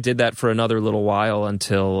crazy. So I did that for another little while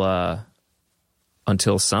until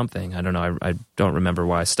something. I don't know. I don't remember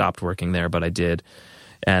why I stopped working there, but I did.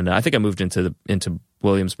 And I think I moved into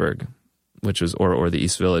Williamsburg, which was or the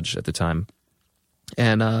East Village at the time.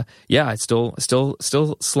 And yeah, I still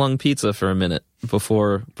slung pizza for a minute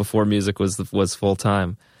before music was full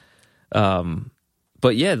time.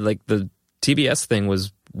 But yeah, like the TBS thing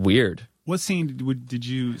was weird. What scene did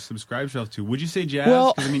you subscribe yourself to? Would you say jazz?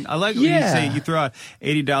 Well, 'Cause, I mean, I like when you say you throw out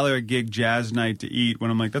 $80 a gig jazz night to eat.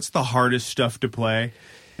 When I'm like, that's the hardest stuff to play.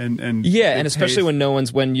 And yeah, and especially when no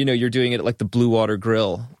one's when you're doing it at like the Blue Water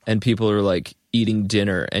Grill and people are like eating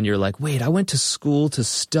dinner and you're like, wait, I went to school to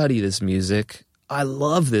study this music. I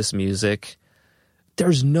love this music.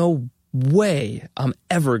 There's no way I'm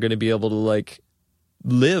ever going to be able to like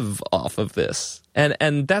live off of this.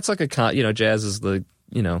 And that's like jazz is the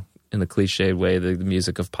in the cliched way, the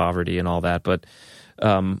music of poverty and all that. But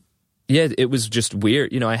yeah, it was just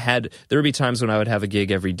weird. There would be times when I would have a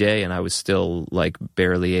gig every day and I was still like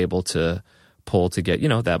barely able to pull to get,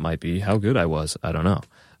 that might be how good I was. I don't know.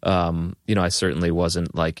 I certainly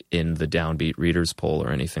wasn't like in the downbeat readers poll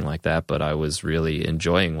or anything like that, but I was really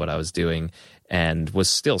enjoying what I was doing and was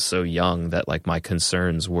still so young that like my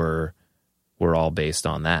concerns were all based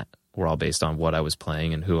on that. Were all based on what I was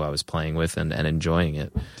playing and who I was playing with and enjoying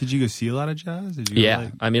it. Did you go see a lot of jazz?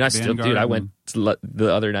 I still, dude, I went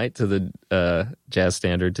the other night to the Jazz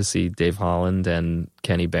Standard to see Dave Holland and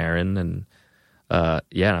Kenny Barron and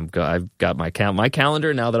I've got my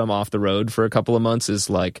calendar now that I'm off the road for a couple of months is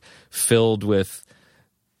like filled with,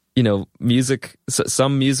 music,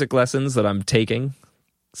 some music lessons that I'm taking,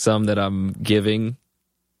 some that I'm giving,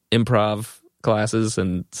 improv classes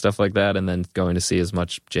and stuff like that, and then going to see as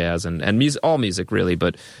much jazz and music, all music really.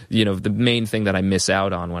 But the main thing that I miss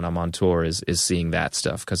out on when I'm on tour is seeing that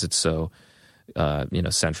stuff because it's so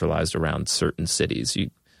centralized around certain cities.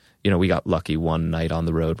 We got lucky one night on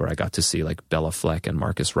the road where I got to see like Bella Fleck and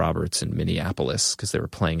Marcus Roberts in Minneapolis because they were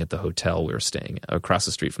playing at the hotel we were staying at, across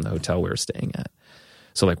the street from the hotel we were staying at.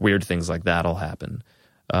 So like weird things like that'll happen.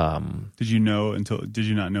 Did you not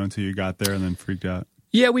know until you got there and then freaked out?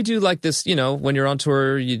 Yeah, we do like this, when you're on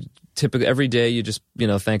tour, you typically every day you just,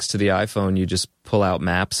 thanks to the iPhone, you just pull out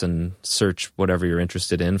maps and search whatever you're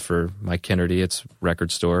interested in. For Mike Kennedy, it's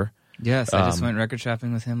Record Store. Yes, I just went record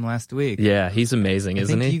shopping with him last week. Yeah, he's amazing,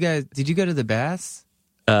 isn't he? Did you go to the Baths?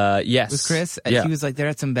 Yes. With Chris? Yeah. He was like, they're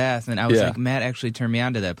at some Baths, and I was like, Matt actually turned me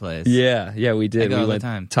on to that place. Yeah, we did. I go we all went, the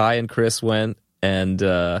time. Ty and Chris went and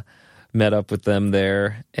met up with them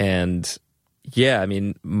there, and yeah, I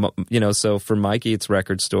mean, so for Mikey, it's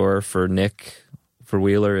Record Store. For Nick, for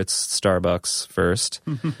Wheeler, it's Starbucks first,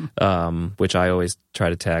 which I always try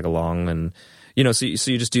to tag along. And, so you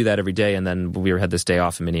just do that every day. And then we had this day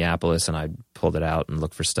off in Minneapolis, and I pulled it out and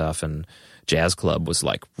looked for stuff. And Jazz Club was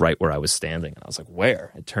like right where I was standing. And I was like,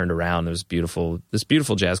 where? I turned around. There was this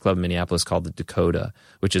beautiful jazz club in Minneapolis called the Dakota,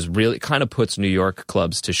 which is really kind of puts New York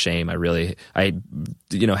clubs to shame. I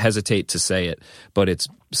hesitate to say it, but it's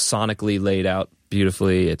sonically laid out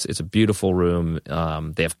beautifully. It's a beautiful room.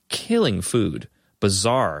 They have killing food.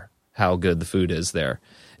 Bizarre how good the food is there.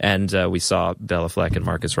 And we saw Bella Fleck and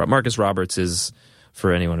Marcus Roberts. Marcus Roberts is,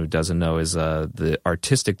 for anyone who doesn't know, is the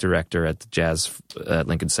artistic director at the Jazz at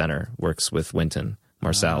Lincoln Center, works with Wynton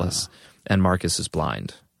Marsalis. And Marcus is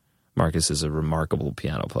blind. Marcus is a remarkable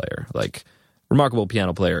piano player. Like, remarkable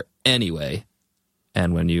piano player anyway.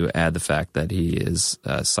 And when you add the fact that he is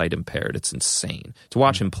sight impaired, it's insane. To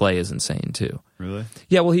watch him play is insane too. Really?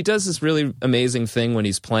 Yeah, well, he does this really amazing thing when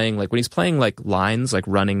he's playing like lines, like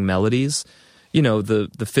running melodies. The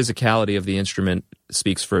physicality of the instrument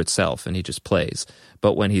speaks for itself, and he just plays.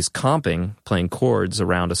 But when he's comping, playing chords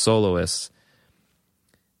around a soloist,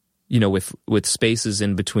 with spaces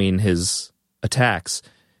in between his attacks,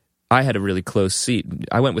 I had a really close seat.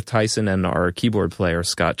 I went with Tyson and our keyboard player,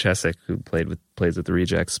 Scott Chesick, who plays with the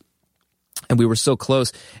Rejects. And we were so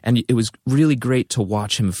close, and it was really great to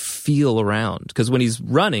watch him feel around. Because when he's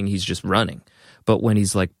running, he's just running. But when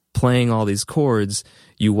he's like playing all these chords,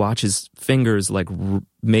 you watch his fingers like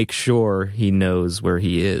make sure he knows where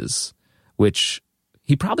he is, which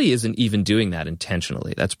he probably isn't even doing that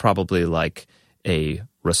intentionally. That's probably like a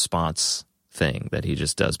response thing that he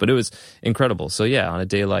just does. But it was incredible. So yeah, on a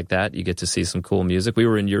day like that, you get to see some cool music. We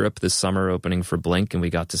were in Europe this summer opening for Blink, and we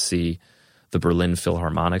got to see the Berlin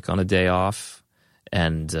Philharmonic on a day off.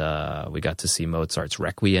 And we got to see Mozart's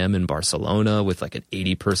Requiem in Barcelona with like an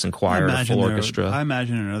 80-person choir and a full orchestra. I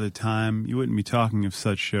imagine another time you wouldn't be talking of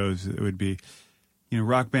such shows. It would be,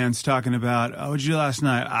 rock bands talking about, what did you do last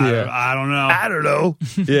night? I don't know.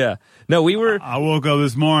 Yeah. No, we were... I woke up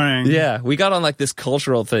this morning. Yeah. We got on like this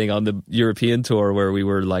cultural thing on the European tour where we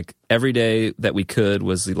were like, every day that we could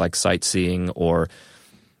was like sightseeing or...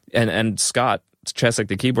 And Scott Chesick,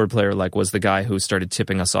 the keyboard player, like was the guy who started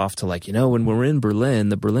tipping us off to like, when we're in Berlin,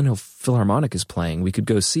 the Berlin Philharmonic is playing. We could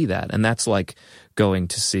go see that. And that's like going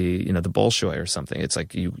to see, the Bolshoi or something. It's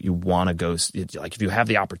like you want to go, like if you have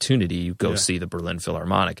the opportunity, you go see the Berlin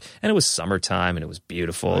Philharmonic. And it was summertime and it was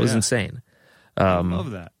beautiful. It was insane. I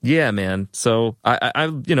love that. Yeah, man. So I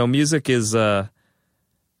music is. I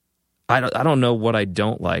don't know what I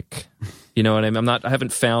don't like. You know what I mean? I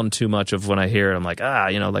haven't found too much of when I hear it. I'm like,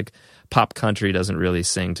 like pop country doesn't really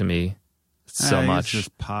sing to me so much. It's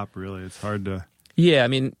just pop, really. It's hard to. Yeah, I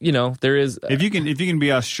mean, there is. If you can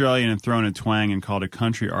be Australian and throw in a twang and called a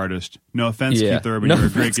country artist, no offense, Keith Urban, No you're a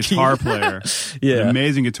great offense, guitar Keith. player. Yeah. An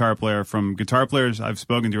amazing guitar player. From guitar players I've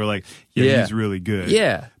spoken to are like, he's really good.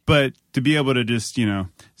 Yeah. But to be able to just,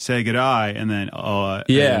 say goodbye and then,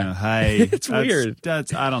 hi. It's weird.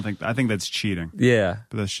 I think that's cheating. Yeah.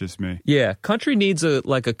 But that's just me. Yeah. Country needs a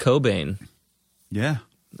Cobain Yeah.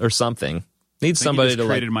 or something. Needs I think somebody you just to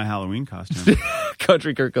created my Halloween costume.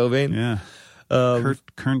 country Kurt Cobain. Yeah.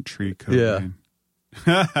 Country Yeah.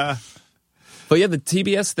 Cobain. But yeah, the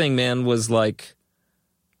TBS thing, man, was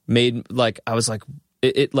made I was like,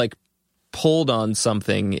 it pulled on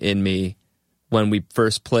something in me when we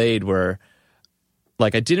first played where I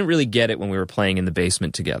didn't really get it when we were playing in the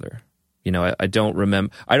basement together. I don't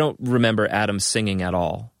remember Adam singing at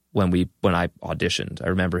all when I auditioned. I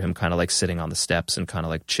remember him kind of sitting on the steps and kind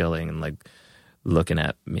of chilling and looking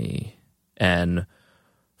at me. And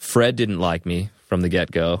Fred didn't like me from the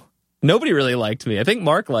get-go. Nobody really liked me. I think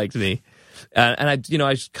Mark liked me. And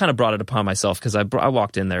I kind of brought it upon myself because I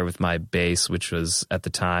walked in there with my bass, which was at the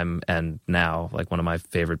time and now one of my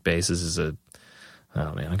favorite basses is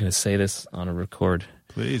oh man, I'm going to say this on a record.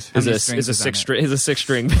 Please. Is a six string.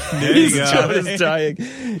 There you go. John is dying.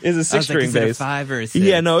 Is a six string Is bass. it a 5 or a 6?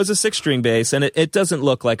 Yeah, no, it's a 6-string bass, and it doesn't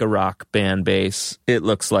look like a rock band bass. It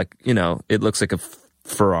looks like it looks like a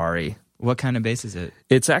Ferrari. What kind of bass is it?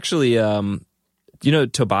 It's actually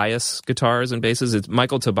Tobias guitars and basses. It's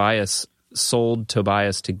Michael Tobias sold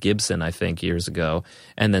Tobias to Gibson, I think, years ago,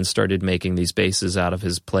 and then started making these basses out of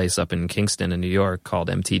his place up in Kingston in New York called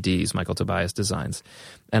MTDs, Michael Tobias Designs.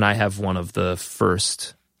 And I have one of the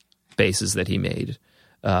first basses that he made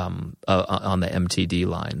on the MTD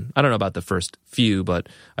line. I don't know about the first few, but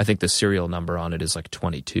I think the serial number on it is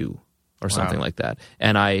 22 or something like that.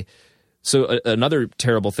 And So another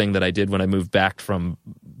terrible thing that I did when I moved back from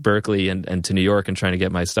Berkeley and to New York and trying to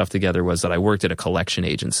get my stuff together was that I worked at a collection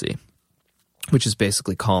agency, which is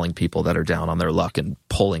basically calling people that are down on their luck and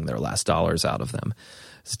pulling their last dollars out of them.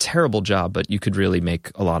 It's a terrible job, but you could really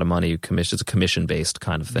make a lot of money. It's a commission-based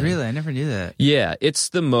kind of thing. Really? I never knew that. Yeah, it's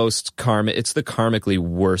the karmically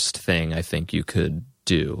worst thing I think you could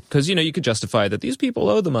do. Because, you could justify that these people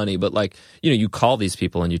owe the money, but you call these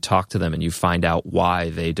people and you talk to them and you find out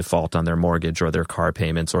why they default on their mortgage or their car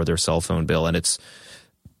payments or their cell phone bill. And it's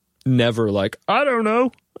never I don't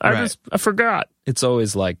know. I forgot. It's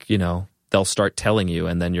always they'll start telling you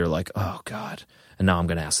and then you're like, oh God. And now I'm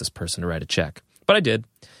going to ask this person to write a check. But I did.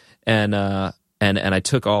 And I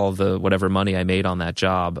took all of the whatever money I made on that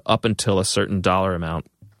job up until a certain dollar amount.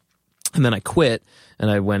 And then I quit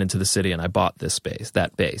and I went into the city and I bought the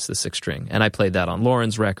 6-string. And I played that on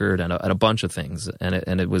Lauren's record and a bunch of things.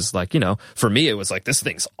 And it was for me, it was this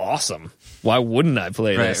thing's awesome. Why wouldn't I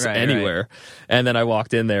play this anywhere? Right. And then I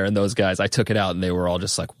walked in there and those guys, I took it out and they were all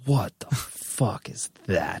just like, what the fuck is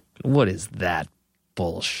that? What is that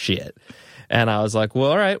bullshit? And I was like,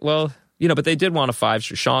 well, all right, well, but they did want a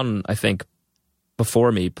 5-string. Sean, I think,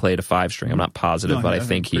 before me played a 5-string. I'm not positive, but I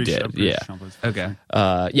think he did. Yeah. Okay.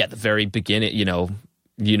 The very beginning, you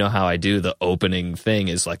know how I do the opening thing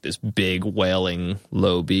is this big wailing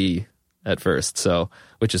low B at first, so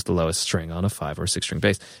which is the lowest string on a 5 or 6-string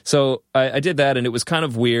bass. So I did that, and it was kind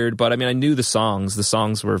of weird, but I mean, I knew the songs. The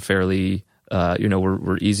songs were fairly,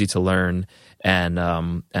 were easy to learn. And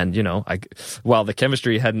while the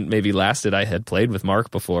chemistry hadn't maybe lasted, I had played with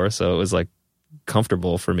Mark before, so it was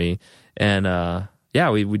comfortable for me. And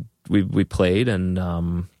we played,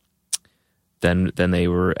 and then they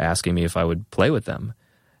were asking me if I would play with them,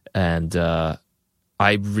 and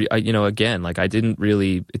I didn't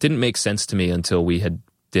really. It didn't make sense to me until we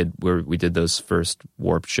did those first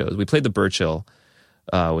Warped shows. We played the Birchill,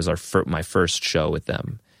 was my first show with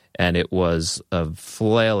them. And it was a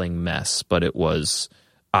flailing mess, but it was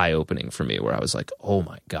eye-opening for me where I was like, oh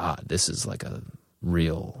my God, this is a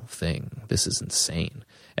real thing. This is insane.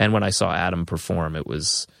 And when I saw Adam perform, I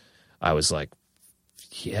was like,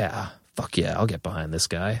 yeah, fuck yeah, I'll get behind this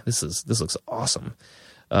guy. This looks awesome.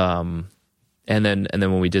 And then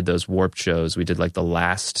when we did those Warped shows, we did the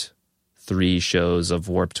last 3 shows of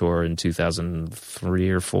Warped Tour in 2003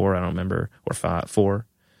 or 4, I don't remember, or 4.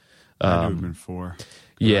 It would have been 4.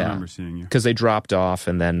 Yeah, I remember seeing you. Because they dropped off,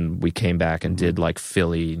 and then we came back and did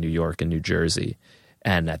Philly, New York, and New Jersey.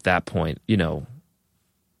 And at that point,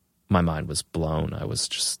 my mind was blown. I was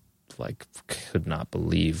just like could not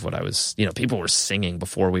believe what I was, people were singing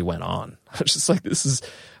before we went on. I was just like,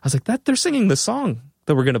 that they're singing the song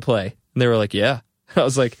that we're going to play. And they were like, yeah. I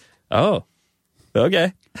was like, oh,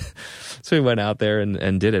 okay. So we went out there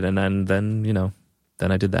and did it. And then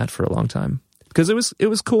I did that for a long time because it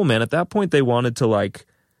was cool, man. At that point, they wanted to, like,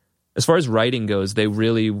 as far as writing goes, they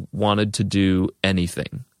really wanted to do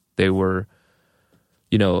anything. They were,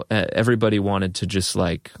 everybody wanted to just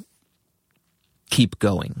like keep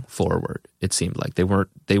going forward. It seemed like they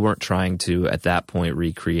weren't trying to at that point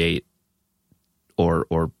recreate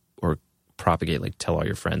or propagate, like Tell All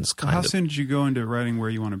Your Friends kind of. How soon did you go into writing Where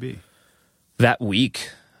You Want to Be? That week.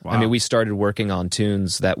 Wow. I mean, we started working on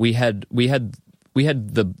tunes that we had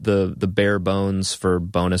the bare bones for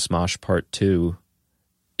Bonus Mosh Part 2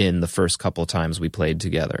 in the first couple of times we played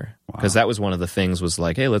together. Because that was one of the things was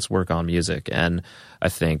like, hey, let's work on music. And I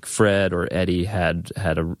think Fred or Eddie had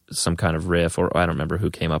some kind of riff, or I don't remember who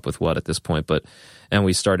came up with what at this point, and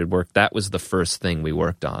we started work. That was the first thing we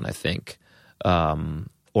worked on, I think.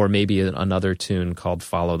 Or maybe another tune called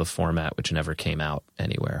Follow the Format, which never came out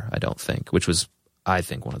anywhere, I don't think, which was, I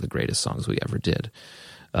think, one of the greatest songs we ever did.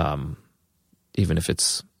 Even if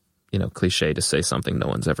it's, cliche to say something no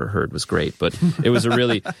one's ever heard was great, but it was a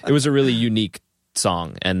really unique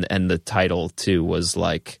song. And the title too was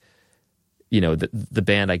like, the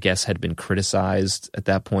band, I guess, had been criticized at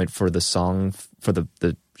that point for the song, for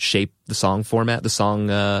the shape, the song format, the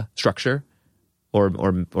song structure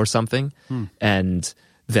or something. And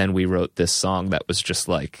then we wrote this song that was just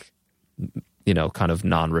like, kind of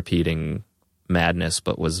non-repeating madness,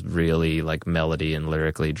 but was really like melody and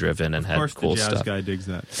lyrically driven and had cool stuff. Of course, the jazz guy digs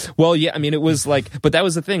that. Well, yeah, I mean, it was like, but that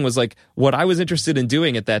was the thing, was like what I was interested in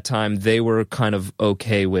doing at that time, they were kind of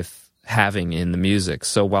okay with having in the music.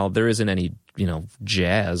 So while there isn't any,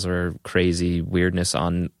 jazz or crazy weirdness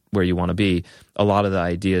on Where You Want to Be, a lot of the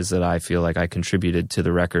ideas that I feel like I contributed to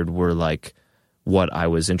the record were like what I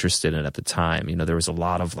was interested in at the time. There was a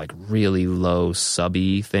lot of like really low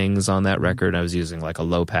subby things on that record. I was using like a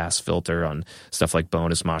low pass filter on stuff like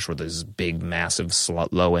Bonus Mosh, where there's big, massive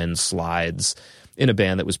low end slides in a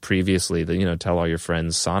band that was previously the, Tell All Your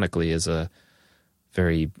Friends sonically is a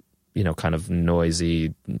very, kind of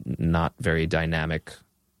noisy, not very dynamic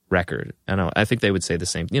record. I think they would say the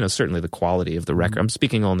same, certainly the quality of the record. I'm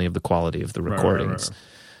speaking only of the quality of the recordings.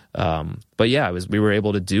 Right. But yeah, we were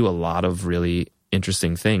able to do a lot of really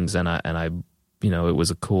interesting things, and I, it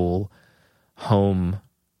was a cool home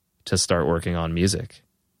to start working on music,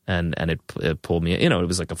 and it pulled me. It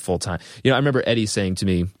was like a full time. I remember Eddie saying to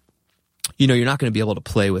me, you're not going to be able to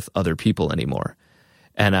play with other people anymore,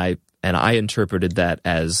 and I interpreted that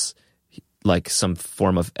as like some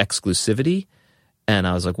form of exclusivity, and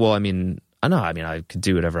I was like, well, I could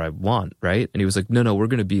do whatever I want, right? And he was like, no, we're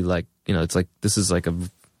going to be like, it's like this is like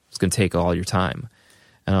it's going to take all your time.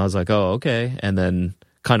 And I was like, oh, okay. And then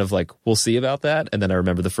kind of like, we'll see about that. And then I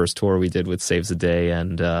remember the first tour we did with Saves the Day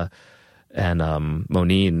and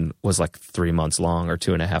Moneen was like 3 months long or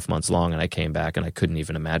 2.5 months long. And I came back and I couldn't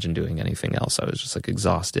even imagine doing anything else. I was just like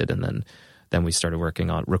exhausted. And then we started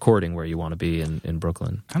working on recording Where You Want to Be in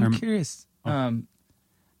Brooklyn. I'm curious. I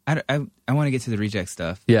want to get to the Reject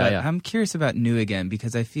stuff. Yeah. I'm curious about New Again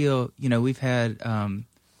because I feel, we've had,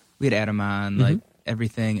 we had Adam on, like,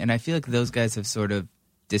 everything, and I feel like those guys have sort of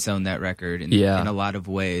disowned that record in a lot of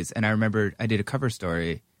ways. And I remember I did a cover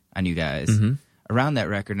story on you guys around that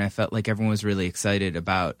record, and I felt like everyone was really excited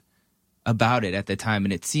about it at the time,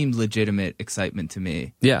 and it seemed legitimate excitement to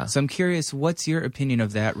me. Yeah. So I'm curious, what's your opinion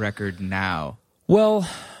of that record now? Well,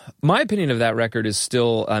 my opinion of that record is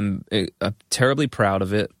still I'm terribly proud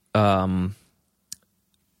of it, and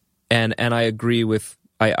I agree with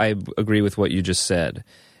I agree with what you just said.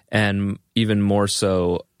 And even more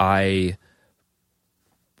so,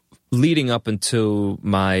 leading up into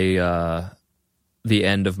my the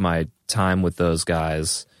end of my time with those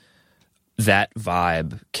guys, that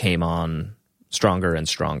vibe came on stronger and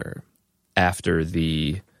stronger after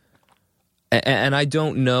and I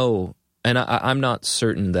don't know, and I'm not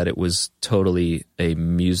certain that it was totally a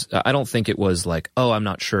music. I don't think it was like, oh, I'm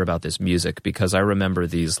not sure about this music, because I remember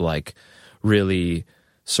these like really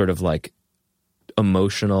sort of like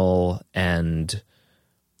emotional and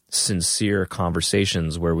sincere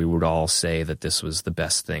conversations where we would all say that this was the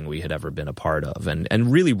best thing we had ever been a part of,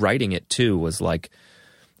 and really writing it too was like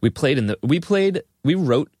we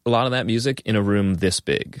wrote a lot of that music in a room this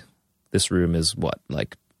big. This room is what,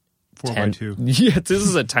 like 4x2. Yeah, this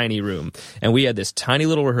is a tiny room, and we had this tiny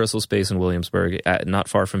little rehearsal space in Williamsburg, not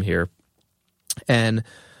far from here, and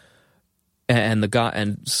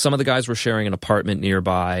some of the guys were sharing an apartment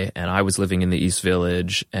nearby, and I was living in the East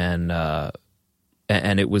Village, and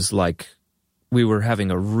and it was like we were having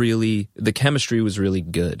the chemistry was really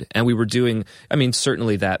good, and we were doing, I mean,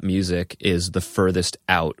 certainly that music is the furthest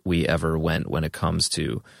out we ever went when it comes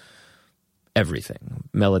to everything,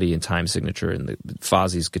 melody and time signature, and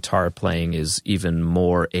Fozzie's guitar playing is even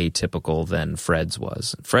more atypical than Fred's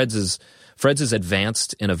was. Fred's is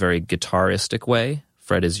advanced in a very guitaristic way.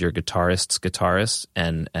 Fred is your guitarist's guitarist,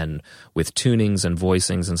 and with tunings and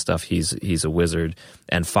voicings and stuff, he's a wizard.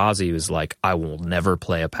 And Fozzie was like, I will never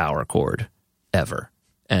play a power chord ever.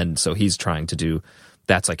 And so he's trying to do,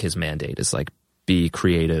 that's like his mandate, is like be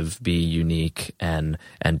creative, be unique, and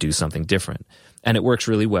do something different. And it works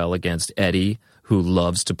really well against Eddie, who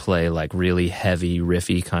loves to play like really heavy,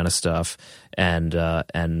 riffy kind of stuff. And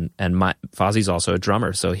Fozzie's also a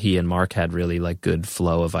drummer, so he and Mark had really like good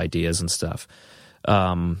flow of ideas and stuff.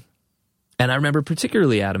 And I remember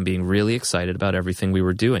particularly Adam being really excited about everything we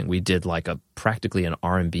were doing. We did like practically an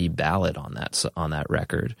R&B ballad on that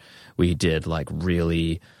record. We did like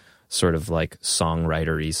really sort of like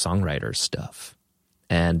songwriter stuff.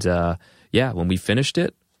 And when we finished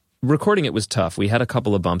it, recording it was tough. We had a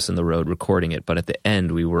couple of bumps in the road recording it, but at the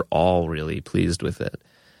end we were all really pleased with it.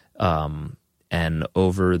 And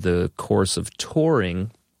over the course of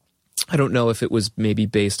touring, I don't know if it was maybe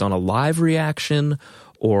based on a live reaction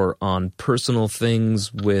or on personal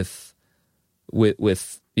things with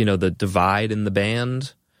the divide in the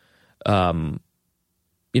band. I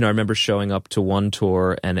remember showing up to one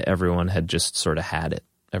tour and everyone had just sort of had it.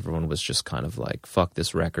 Everyone was just kind of like, fuck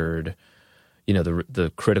this record.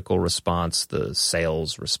 The critical response, the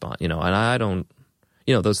sales response, and I don't,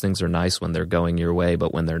 those things are nice when they're going your way,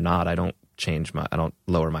 but when they're not, I don't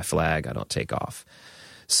lower my flag. I don't take off.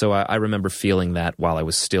 So I remember feeling that while I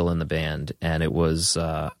was still in the band, and it was,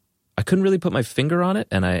 I couldn't really put my finger on it,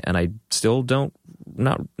 and I still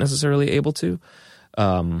not necessarily able to.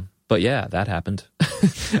 But yeah, that happened.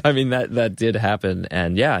 I mean, that did happen.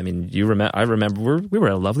 And yeah, I mean, I remember we were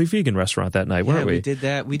at a lovely vegan restaurant that night, weren't we? We did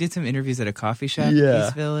that. We did some interviews at a coffee shop in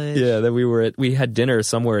East Village. Yeah, then we had dinner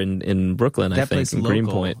somewhere in Brooklyn, that I think, in local.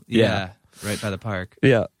 Greenpoint. Yeah, right by the park.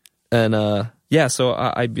 Yeah. And so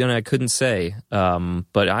I couldn't say,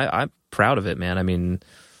 but I'm proud of it, man. I mean,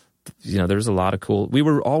 there's a lot of cool. We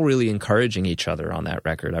were all really encouraging each other on that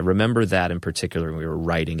record. I remember that in particular when we were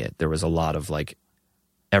writing it. There was a lot of like,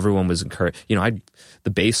 everyone was encouraged. The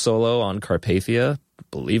bass solo on Carpathia,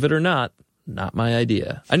 believe it or not my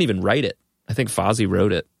idea. I didn't even write it. I think Fozzie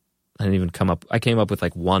wrote it. I came up with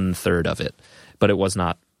like 1/3 of it, but it was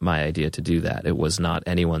not my idea to do that. It was not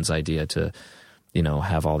anyone's idea to,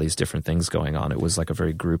 have all these different things going on. It was like a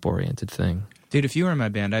very group-oriented thing. Dude, if you were in my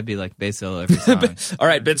band, I'd be like bass solo every song. All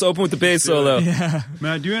right, Bits, open with the bass solo. Yeah.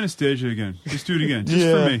 Matt, do Anastasia again. Just do it again, just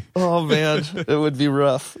for me. Oh man, it would be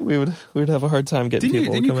rough. We'd have a hard time getting people to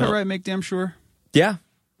come out. Didn't you co-write Make Damn Sure? Yeah,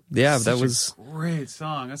 That was a great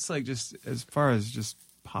song. That's like just as far as just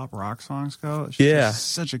pop rock songs go. It's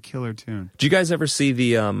just such a killer tune. Did you guys ever see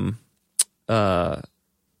the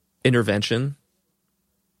Intervention?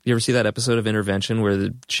 You ever see that episode of Intervention where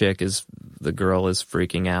the girl is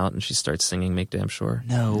freaking out and she starts singing Make Damn Sure?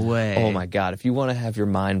 No way. Oh my God. If you want to have your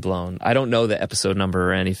mind blown, I don't know the episode number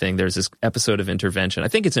or anything. There's this episode of Intervention. I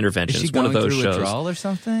think it's Intervention. Is she it's one of those through shows. Withdrawal or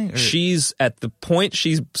something? Or? She's at the point,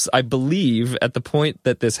 I believe, at the point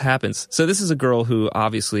that this happens. So this is a girl who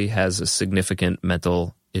obviously has a significant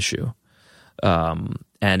mental issue,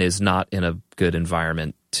 and is not in a good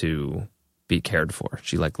environment to be cared for.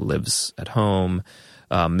 She like lives at home.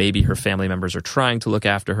 Maybe her family members are trying to look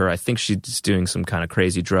after her. I think she's doing some kind of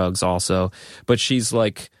crazy drugs also. But she's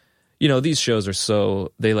like, these shows are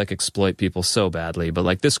they like exploit people so badly. But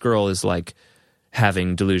like this girl is like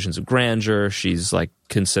having delusions of grandeur. She's like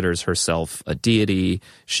considers herself a deity.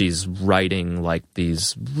 She's writing like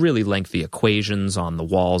these really lengthy equations on the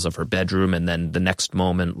walls of her bedroom. And then the next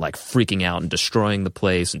moment, like freaking out and destroying the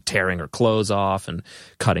place and tearing her clothes off and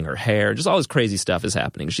cutting her hair. Just all this crazy stuff is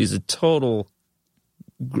happening. She's a total...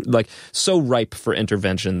 like so ripe for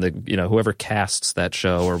intervention that whoever casts that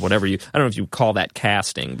show or whatever I don't know if you call that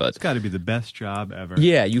casting, but it's got to be the best job ever.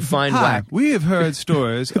 Yeah, you find Hi, we have heard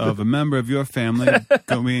stories of a member of your family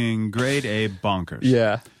going grade A bonkers.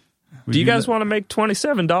 Yeah. Do you guys want to make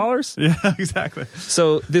 $27? Yeah, exactly.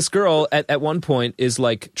 So this girl at one point is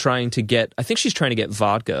like trying to get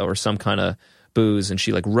vodka or some kind of booze, and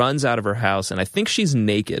she like runs out of her house, and I think she's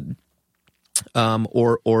naked,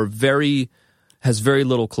 has very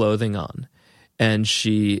little clothing on. And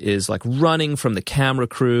she is like running from the camera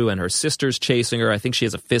crew and her sister's chasing her. I think she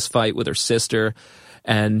has a fist fight with her sister.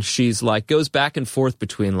 And she's like, goes back and forth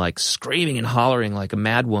between like screaming and hollering like a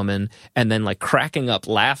mad woman and then like cracking up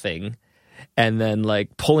laughing and then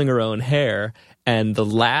like pulling her own hair. And the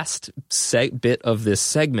last bit of this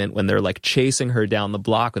segment, when they're like chasing her down the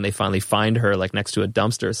block, when they finally find her like next to a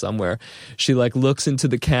dumpster somewhere, she like looks into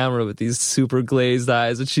the camera with these super glazed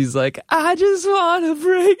eyes, and she's like, "I just want to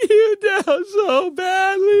break you down so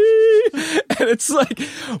badly." And it's like,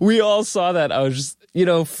 we all saw that. I was just,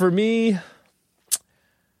 for me,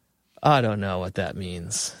 I don't know what that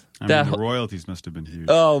means. I mean, the royalties must have been huge.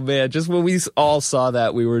 Oh man, just when we all saw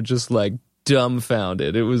that, we were just like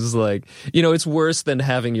dumbfounded. It was like, it's worse than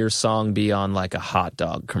having your song be on like a hot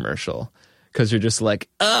dog commercial, because you're just like,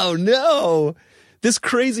 oh no, this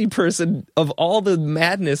crazy person, of all the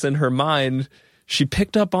madness in her mind, she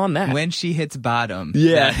picked up on that. When she hits bottom,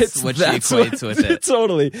 yeah, that's what she equates with it.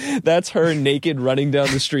 Totally. That's her naked running down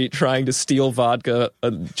the street trying to steal vodka,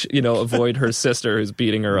 avoid her sister who's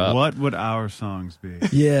beating her up. What would our songs be?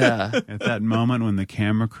 Yeah. At that moment when the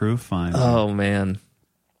camera crew finds it. Oh man.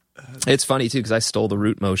 It's funny too, because I stole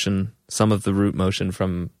some of the root motion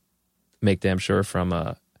from Make Damn Sure from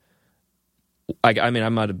I might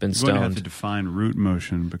have been You're going to have stoned. to define root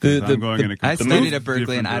motion, because I'm going in a I completely studied at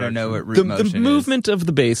Berkeley and I don't know what root motion is. The movement of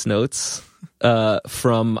the bass notes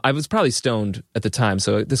from, I was probably stoned at the time,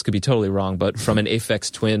 so this could be totally wrong, but from an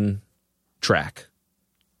Aphex Twin track.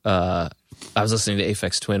 I was listening to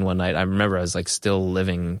Aphex Twin one night. I remember I was like still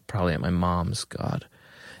living probably at my mom's, God.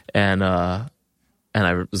 And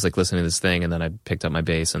I was like listening to this thing, and then I picked up my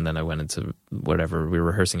bass, and then I went into whatever. We were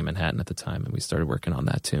rehearsing in Manhattan at the time, and we started working on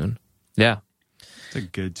that tune. Yeah. It's a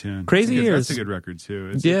good tune. Crazy Years. That's a good record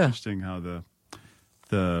too. It's Yeah. interesting how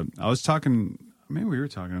I was talking, maybe we were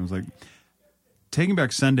talking, I was like, Taking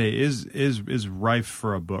Back Sunday is rife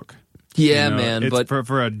for a book. Yeah, man. It's but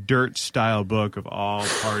for a dirt style book of all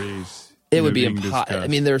parties. it would be being impossible. discussed. I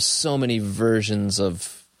mean, there's so many versions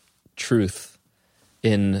of truth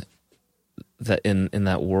in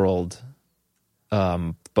that world,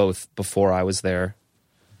 both before I was there,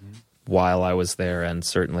 while I was there, and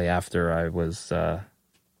certainly after I was,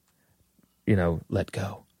 let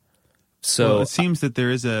go. So well, it seems that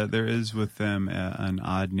there is with them an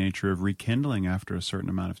odd nature of rekindling after a certain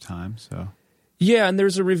amount of time. So yeah, and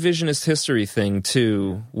there's a revisionist history thing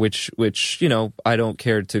too, which I don't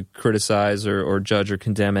care to criticize or judge or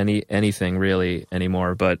condemn anything really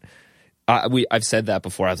anymore. But I've said that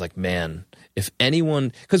before. I was like, man, if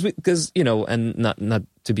anyone, because and not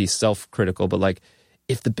to be self-critical, but like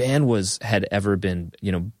if the band had ever been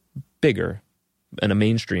bigger in a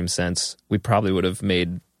mainstream sense, we probably would have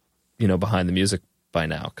made Behind the Music by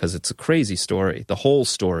now, because it's a crazy story. The whole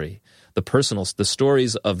story, the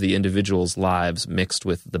stories of the individuals' lives mixed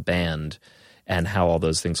with the band and how all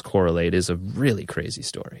those things correlate is a really crazy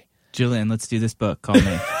story. Julian, let's do this book. Call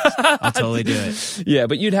me. I'll totally do it. Yeah,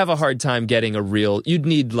 but you'd have a hard time getting you'd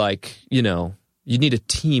need you'd need a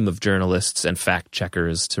team of journalists and fact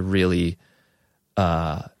checkers to really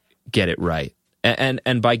get it right.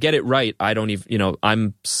 And by get it right, I don't even,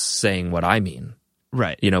 I'm saying what I mean.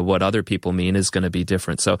 Right. What other people mean is going to be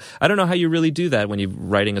different. So I don't know how you really do that when you're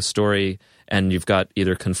writing a story and you've got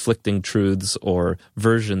either conflicting truths or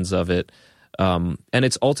versions of it. And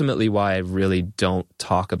it's ultimately why I really don't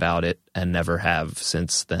talk about it and never have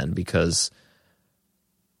since then, because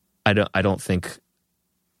I don't think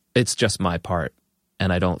it's just my part,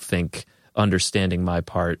 and I don't think understanding my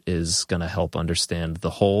part is going to help understand the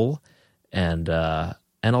whole. And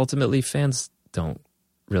ultimately fans don't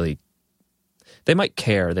really. They might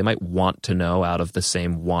care. They might want to know, out of the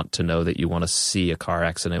same want to know that you want to see a car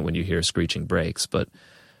accident when you hear screeching brakes. But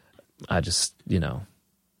I just,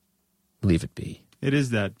 leave it be. it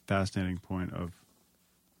is that fascinating point of,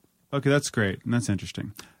 okay, that's great and that's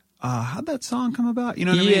interesting. How'd that song come about? You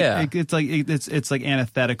know what I mean? It's like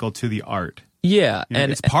antithetical to the art. Yeah,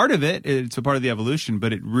 and it's part of it. It's a part of the evolution,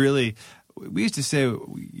 but it really. We used to say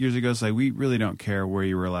years ago, it's like, we really don't care where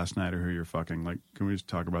you were last night or who you're fucking. Like, can we just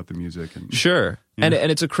talk about the music? And sure. And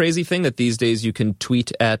it's a crazy thing that these days you can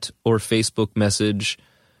tweet at or Facebook message,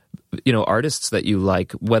 artists that you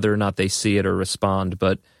like, whether or not they see it or respond.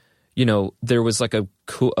 But, there was like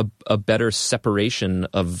a better separation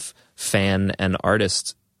of fan and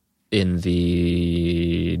artist in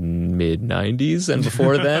the mid 90s and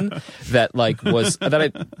before then that I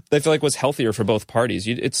feel like was healthier for both parties.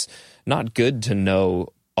 It's not good to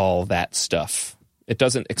know all that stuff. It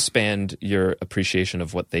doesn't expand your appreciation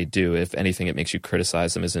of what they do. If anything, it makes you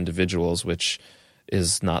criticize them as individuals, which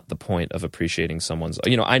is not the point of appreciating someone's.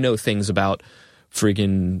 I know things about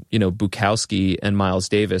friggin', Bukowski and Miles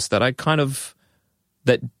Davis that I kind of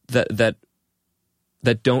that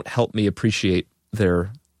don't help me appreciate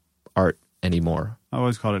their art anymore. I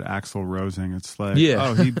always called it Axl Rosing. It's like, Yeah.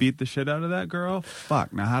 oh, he beat the shit out of that girl?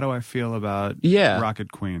 Fuck. Now, how do I feel about Yeah.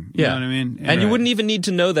 Rocket Queen? You Yeah. know what I mean? And you wouldn't even need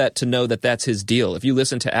to know that that's his deal. If you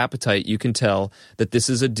listen to Appetite, you can tell that this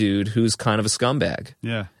is a dude who's kind of a scumbag.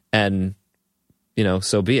 Yeah. And, you know,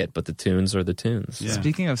 so be it. But the tunes are the tunes. Yeah.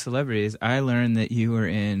 Speaking of celebrities, I learned that you were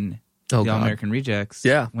in Oh, the All God. American Rejects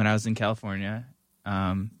Yeah. when I was in California.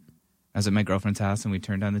 I was at my girlfriend's house, and we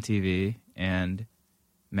turned on the TV, and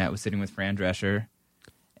Matt was sitting with Fran Drescher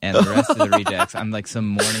and the rest of the Rejects on like some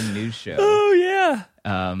morning news show. Oh, yeah.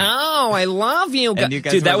 Um, Oh, I love you. And you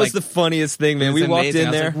guys Dude, that were was like- the funniest thing, It man. was We walked amazing. in I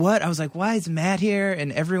was there. like, what? I was like, why is Matt here?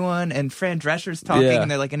 And everyone, and Fran Drescher's talking, Yeah. and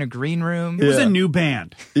they're like in a green room. It was a new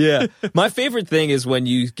band. Yeah. My favorite thing is when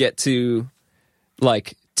you get to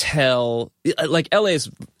like tell like LA is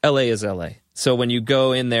LA. So when you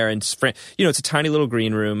go in there and you know, it's a tiny little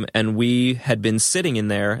green room, and we had been sitting in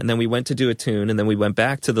there, and then we went to do a tune, and then we went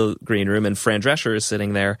back to the green room, and Fran Drescher is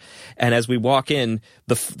sitting there, and as we walk in,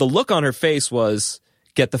 the look on her face was,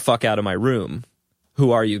 "Get the fuck out of my room.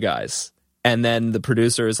 Who are you guys?" And then the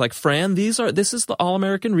producer is like, "Fran, this is the All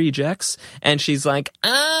American Rejects." And she's like,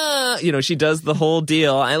 you know, she does the whole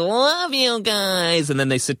deal. "I love you guys." And then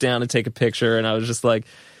they sit down and take a picture. And I was just like,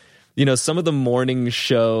 you know, some of the morning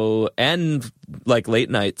show and like late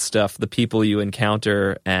night stuff, the people you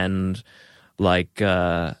encounter, and like, you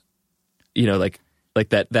know, like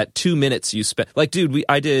that 2 minutes you spent, like, dude,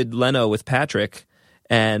 I did Leno with Patrick,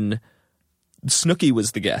 and Snooki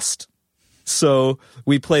was the guest. So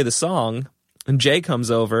we play the song, and Jay comes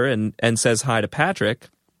over and says hi to Patrick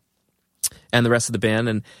and the rest of the band,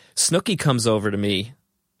 and Snooki comes over to me,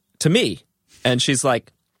 and she's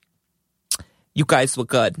like, "You guys look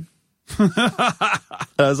good." I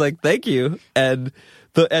was like, "Thank you." And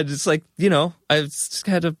it's like, you know, I just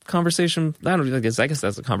had a conversation. I guess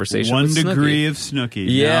that's a conversation. One with Snooki. degree of Snooki.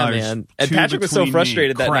 Yeah, Now there's man. And two Patrick was so between me.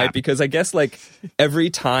 frustrated that Crap. night because I guess like every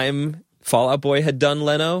time Fall Out Boy had done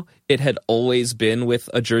Leno, it had always been with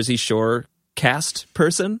a Jersey Shore cast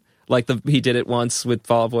person. Like he did it once with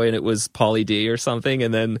Fall Out Boy, and it was Pauly D or something,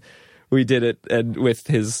 and then we did it and with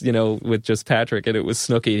his, you know, with just Patrick, and it was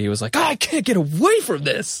Snooki, and he was like, "I can't get away from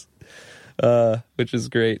this," which is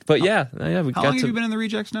great. But yeah, we How got long to. have you been in the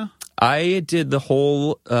Rejects now? I did the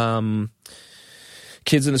whole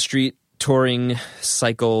Kids in the Street touring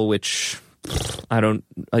cycle, which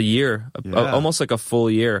a year, Yeah. almost like a full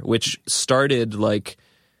year, which started like,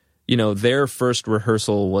 you know, their first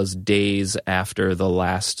rehearsal was days after the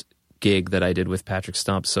last gig that I did with Patrick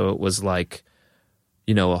Stump. So it was like,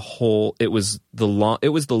 you know, it was the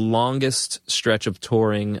longest stretch of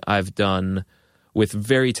touring I've done with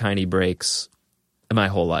very tiny breaks in my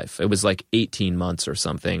whole life. It was like 18 months or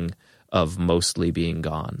something of mostly being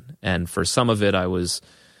gone. And for some of it, I was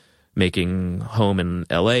making home in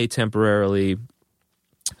LA temporarily.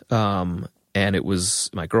 And it was,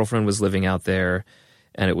 my girlfriend was living out there,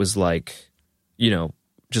 and it was like, you know,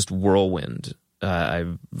 just whirlwind. I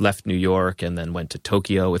left New York and then went to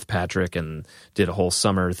Tokyo with Patrick and did a whole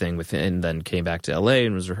summer thing with him, and then came back to LA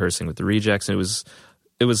and was rehearsing with the Rejects. And it was,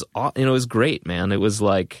 you know, it was great, man. It was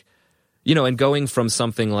like, you know, and going from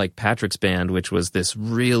something like Patrick's band, which was this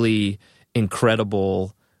really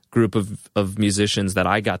incredible group of musicians that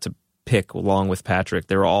I got to pick along with Patrick.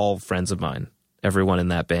 They were all friends of mine. Everyone in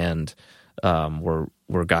that band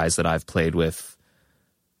were guys that I've played with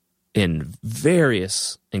in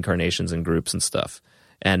various incarnations and groups and stuff.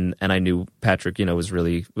 And I knew Patrick, you know,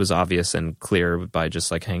 was obvious and clear by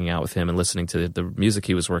just like hanging out with him and listening to the music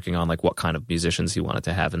he was working on, like what kind of musicians he wanted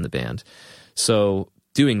to have in the band. So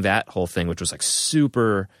doing that whole thing, which was like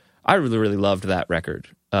super, I really, really loved that record.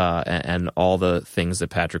 And all the things that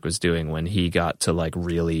Patrick was doing when he got to like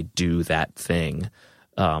really do that thing.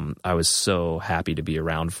 I was so happy to be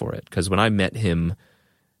around for it. Because when I met him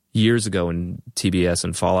years ago when TBS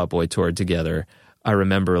and Fall Out Boy toured together, I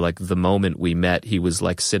remember like the moment we met, he was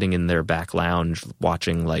like sitting in their back lounge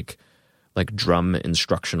watching like drum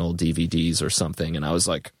instructional DVDs or something. And I was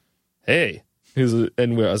like, "Hey." I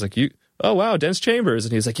was like, "Oh, wow, Dense Chambers."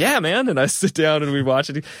 And he was like, "Yeah, man." And I sit down and we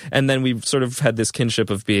watch it. And then we sort of had this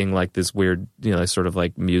kinship of being like this weird, you know, sort of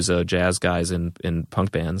like musa jazz guys in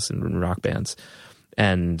punk bands and rock bands.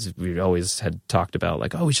 And we always had talked about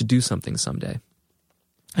like, oh, we should do something someday.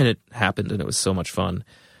 And it happened, and it was so much fun.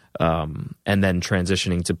 And then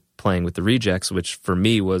transitioning to playing with the Rejects, which for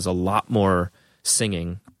me was a lot more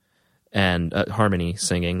singing and harmony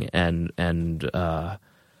singing and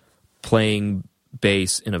playing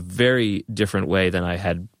bass in a very different way than I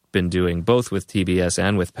had been doing both with TBS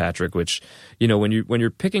and with Patrick, which, you know, when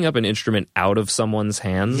you're picking up an instrument out of someone's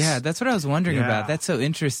hands. Yeah, that's what I was wondering Yeah. about. That's so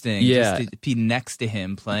interesting. Yeah. Just to be next to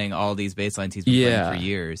him playing all these bass lines he's been playing for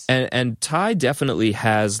years. And Ty definitely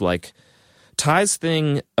has, like, Ty's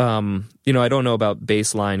thing, you know, I don't know about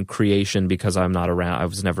bass line creation because I'm not around. I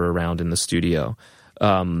was never around in the studio.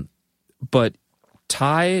 But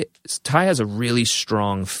Ty has a really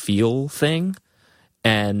strong feel thing,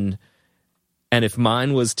 and if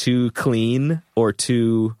mine was too clean or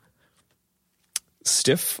too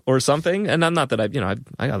stiff or something, and I'm not that I got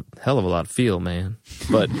a hell of a lot of feel, man.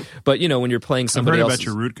 But you know, when you're playing somebody I've heard else's,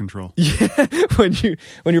 about your root control.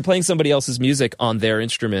 when you're playing somebody else's music on their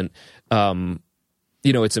instrument,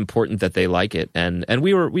 you know, it's important that they like it, and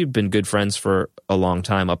we've been good friends for a long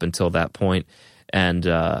time up until that point, and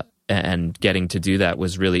getting to do that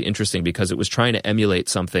was really interesting because it was trying to emulate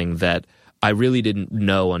something that I really didn't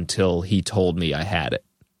know until he told me I had it.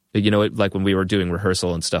 You know, like when we were doing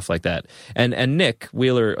rehearsal and stuff like that. And Nick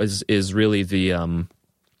Wheeler is really the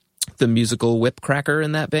musical whipcracker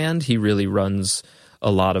in that band. He really runs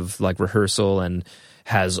a lot of like rehearsal and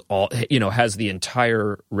has the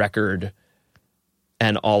entire record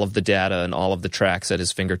and all of the data and all of the tracks at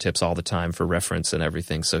his fingertips all the time for reference and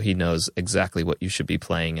everything. So he knows exactly what you should be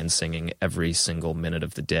playing and singing every single minute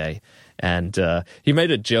of the day. And he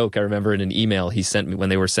made a joke, I remember, in an email he sent me when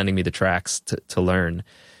they were sending me the tracks to learn.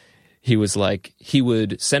 He was like, he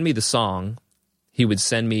would send me the song, he would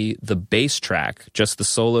send me the bass track, just the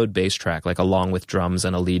soloed bass track, like along with drums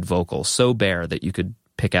and a lead vocal, so bare that you could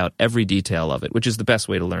pick out every detail of it, which is the best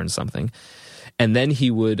way to learn something. And then he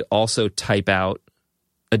would also type out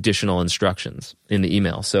additional instructions in the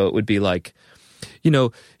email. So it would be like, you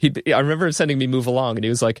know, I remember sending me Move Along, and he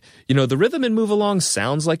was like, you know, the rhythm in Move Along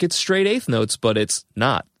sounds like it's straight eighth notes, but it's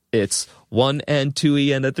not. It's 1 and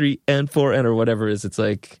 2E and a 3 and 4 and or whatever it is. It's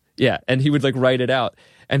like, yeah. And he would like write it out,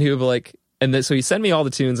 and he would be like, and then, so he sent me all the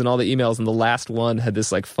tunes and all the emails, and the last one had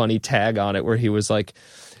this like funny tag on it where he was like,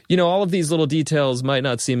 you know, all of these little details might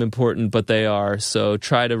not seem important, but they are. So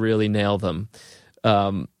try to really nail them.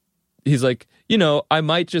 He's like, you know,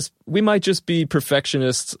 we might just be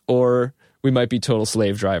perfectionists, or we might be total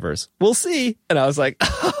slave drivers. We'll see. And I was like,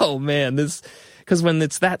 oh man, because when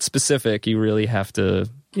it's that specific, you really have to,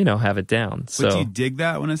 you know, have it down. So, But do you dig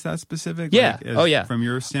that when it's that specific? Yeah. Like, from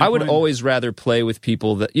your standpoint? I would always rather play with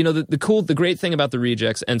people that, you know, the great thing about the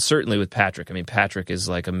Rejects, and certainly with Patrick, I mean, Patrick is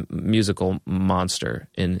like a musical monster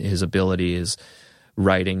in his ability. His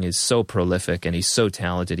writing is so prolific, and he's so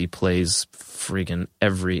talented. He plays freaking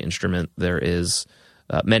every instrument there is,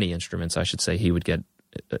 many instruments, I should say. He would get,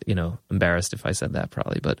 you know, embarrassed if I said that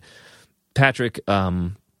probably. But Patrick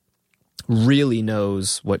really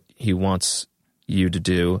knows what he wants you to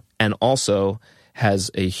do, and also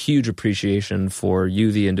has a huge appreciation for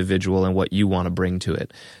you, the individual, and what you want to bring to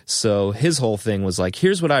it. So his whole thing was like,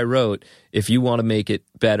 here's what I wrote. If you want to make it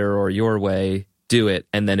better or your way, do it.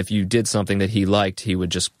 And then if you did something that he liked, he would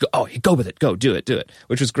just go with it, go do it,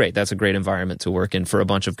 which was great. That's a great environment to work in for a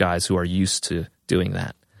bunch of guys who are used to doing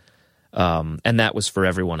that. And that was for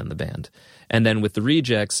everyone in the band. And then with the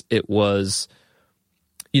Rejects, it was,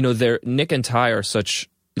 you know, Nick and Ty are such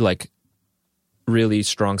like really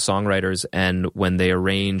strong songwriters, and when they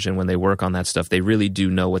arrange and when they work on that stuff, they really do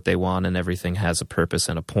know what they want, and everything has a purpose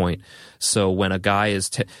and a point. So when a guy is,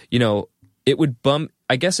 you know, it would bum.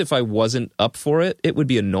 I guess if I wasn't up for it, it would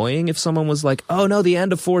be annoying if someone was like, oh no, the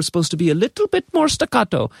end of 4 is supposed to be a little bit more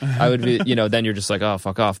staccato. I would be, you know, then you're just like, oh,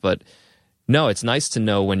 fuck off. But no, it's nice to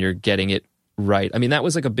know when you're getting it right. I mean,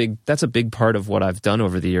 that's a big part of what I've done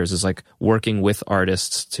over the years, is like working with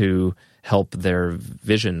artists to help their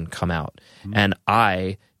vision come out. Mm-hmm. And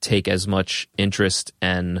I take as much interest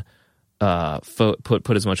and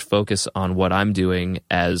put as much focus on what I'm doing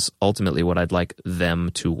as ultimately what I'd like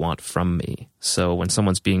them to want from me. So when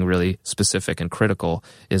someone's being really specific and critical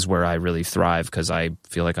is where I really thrive, because I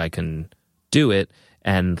feel like I can do it.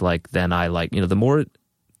 And like, then I like, you know, the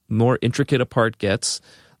more intricate a part gets,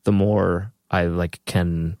 the more I like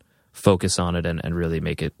can focus on it and really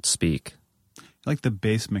make it speak. Like the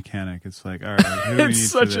bass mechanic. It's like, all right, who do we need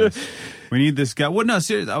for this? We need this guy. Well, no,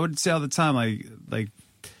 seriously, I would say all the time, like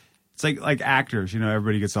it's like actors, you know,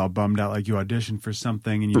 everybody gets all bummed out, like you audition for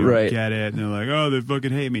something and you don't get it, and they're like, oh, they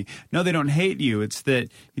fucking hate me. No, they don't hate you. It's that,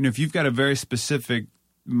 you know, if you've got a very specific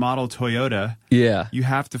model Toyota, you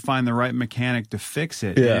have to find the right mechanic to fix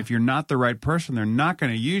it. And if you're not the right person, they're not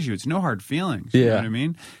going to use you. It's no hard feelings. You know what I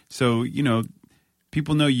mean? So, you know,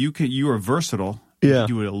 people know you are versatile, Yeah.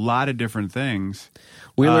 do a lot of different things.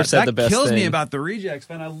 Wheeler said the best That kills thing. me about the Rejects,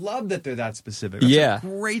 man. I love that they're that specific. That's Yeah. a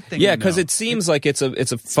great thing. Yeah, to because know. it seems like it's a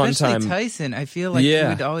fun Especially time. Tyson, I feel like Yeah. you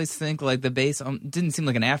would always think like the bass didn't seem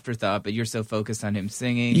like an afterthought, but you're so focused on him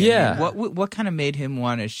singing. Yeah. What kind of made him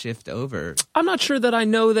want to shift over? I'm not sure that I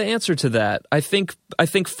know the answer to that. I think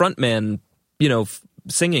frontman,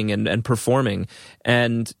 singing and performing,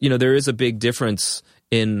 and there is a big difference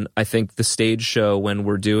in, I think, the stage show when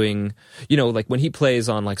we're doing, like when he plays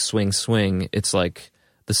on like Swing Swing, it's like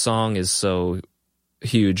the song is so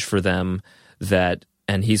huge for them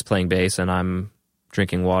and he's playing bass and I'm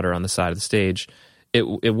drinking water on the side of the stage. It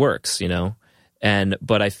works,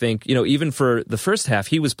 But I think, even for the first half,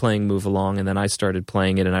 he was playing Move Along, and then I started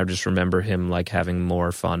playing it, and I just remember him like having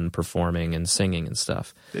more fun performing and singing and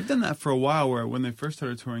stuff. They've done that for a while. Where when they first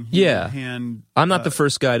started touring, I'm not the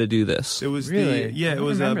first guy to do this. It was Really? it I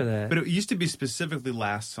was remember that. but it used to be specifically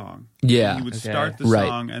last song. Yeah. You would Okay. start the Right.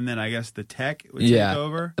 song, and then I guess the tech would Yeah. take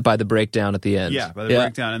over. By the breakdown at the end. Yeah, by the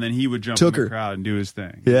breakdown, and then he would jump Tucker. in the crowd and do his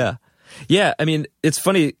thing. Yeah. Yeah. I mean, it's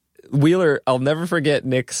funny. Wheeler, I'll never forget,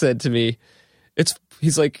 Nick said to me,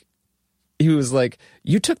 he was like,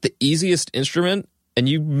 you took the easiest instrument and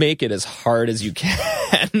you make it as hard as you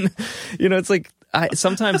can. It's like,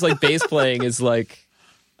 sometimes like bass playing is like,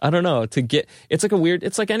 I don't know,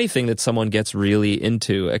 it's like anything that someone gets really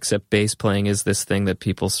into, except bass playing is this thing that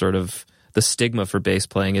people sort of, the stigma for bass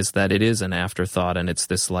playing is that it is an afterthought and it's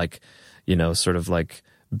this like, sort of like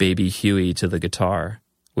baby Huey to the guitar,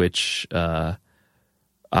 which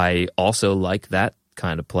I also like that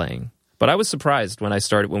kind of playing. But I was surprised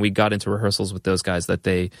when we got into rehearsals with those guys that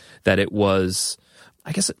it was,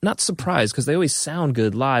 I guess not surprised because they always sound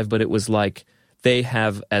good live, but it was like they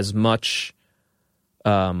have as much,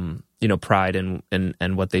 pride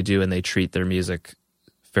in what they do, and they treat their music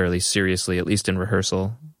fairly seriously, at least in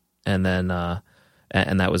rehearsal. And then,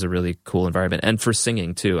 and that was a really cool environment. And for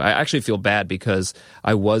singing too, I actually feel bad because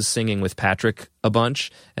I was singing with Patrick a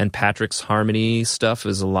bunch, and Patrick's harmony stuff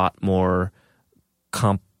is a lot more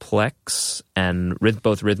complex and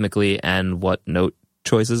both rhythmically and what note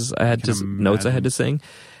choices I had notes I had to sing.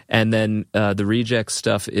 And then the Reject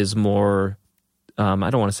stuff is more, I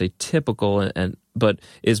don't want to say typical, but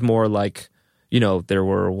is more like, there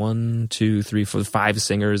were 1, 2, 3, 4, 5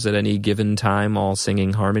 singers at any given time, all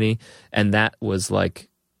singing harmony. And that was like,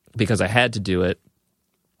 because I had to do it,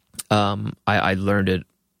 I learned it,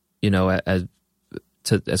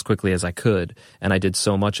 as quickly as I could. And I did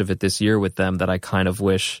so much of it this year with them that I kind of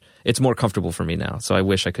wish it's more comfortable for me now. So I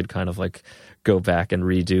wish I could kind of like go back and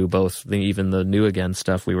redo both even the New Again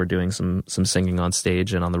stuff. We were doing some singing on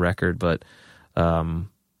stage and on the record, but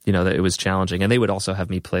that it was challenging. And they would also have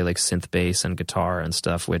me play like synth bass and guitar and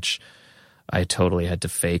stuff, which I totally had to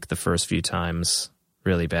fake the first few times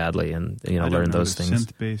really badly, and learn those things.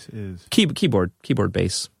 Synth bass is Keyboard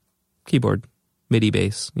bass, keyboard MIDI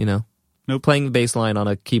bass. Nope. Playing the bass line on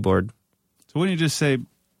a keyboard. So wouldn't you just say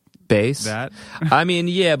bass? that? I mean,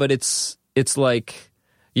 yeah, but it's like,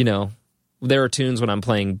 there are tunes when I'm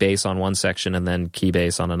playing bass on one section and then key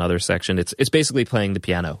bass on another section. It's basically playing the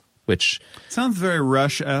piano, which Sounds very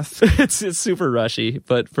Rush-esque. it's super rushy,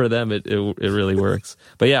 but for them it really works.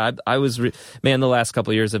 But yeah, I was the last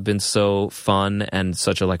couple of years have been so fun and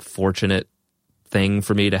such a like fortunate thing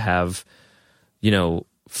for me to have,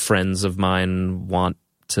 friends of mine want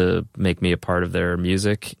to make me a part of their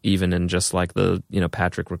music, even in just like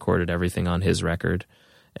Patrick recorded everything on his record,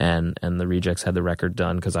 and the Rejects had the record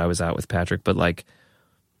done because I was out with Patrick. But like,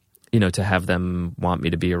 to have them want me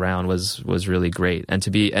to be around was really great, and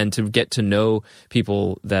to get to know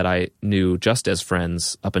people that I knew just as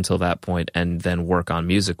friends up until that point, and then work on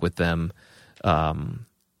music with them,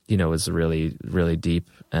 is a really, really deep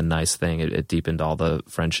and nice thing. It deepened all the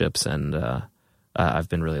friendships, and I've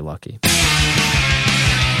been really lucky.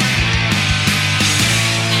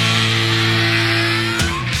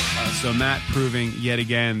 So Matt proving yet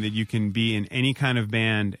again that you can be in any kind of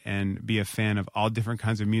band and be a fan of all different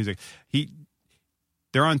kinds of music.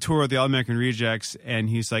 They're on tour with the All American Rejects, and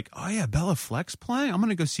he's like, "Oh yeah, Bella Fleck's playing. I'm going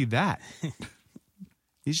to go see that."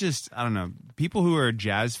 He's just, I don't know. People who are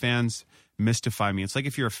jazz fans mystify me. It's like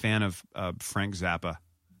if you're a fan of Frank Zappa.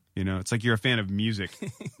 It's like you're a fan of music,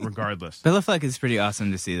 regardless. Bella Fleck is pretty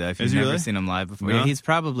awesome to see, though. If you've never seen him live before, No? he's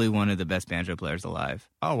probably one of the best banjo players alive,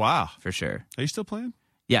 Oh wow, for sure. are you still playing?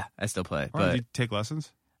 Yeah, I still play, Or but do you take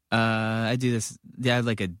lessons? I do this. Yeah, I have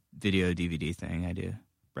like a video DVD thing. I do.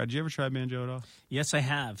 Brad, did you ever try banjo at all? Yes, I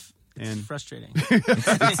have. It's And- frustrating.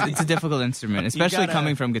 It's a difficult instrument, especially gotta-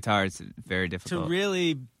 coming from guitar. It's very difficult.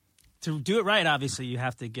 To do it right, obviously, you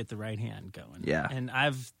have to get the right hand going. Yeah. And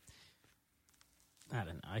I don't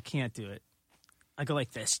know. I can't do it. I go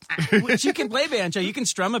like this. Which you can play banjo. You can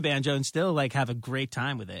strum a banjo and still like have a great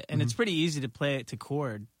time with it. And it's pretty easy to play it to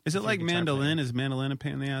chord. Is it like mandolin? Is mandolin a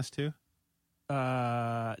pain in the ass too?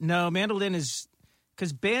 No, mandolin is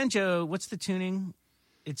because banjo. What's the tuning?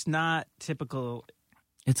 It's not typical.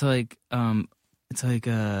 It's like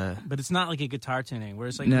but it's not like a guitar tuning.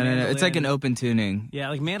 Whereas like no. It's like an open tuning. Yeah,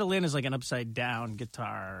 like mandolin is like an upside down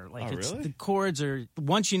guitar. Like really? The chords are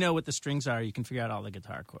once you know what the strings are, you can figure out all the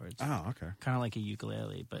guitar chords. Oh, okay. Kind of like a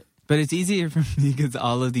ukulele, but it's easier for me because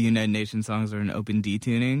all of the United Nations songs are in open D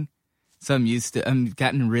tuning. So I'm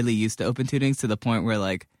gotten really used to open tunings to the point where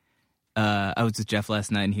like I was with Jeff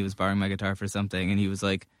last night and he was borrowing my guitar for something and he was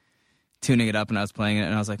like tuning it up and I was playing it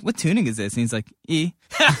and I was like, what tuning is this? And he's like, E.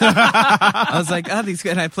 I was like, oh, these,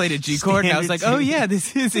 and I played a G chord and I was like, oh yeah,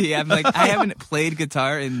 this is E. I'm like, I haven't played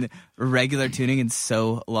guitar in regular tuning in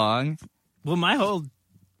so long. Well,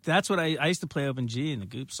 that's what I used to play open G in the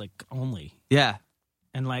Goops like only. Yeah.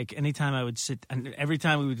 And like anytime I would every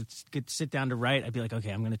time we would sit down to write, I'd be like,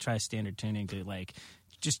 okay, I'm going to try standard tuning to like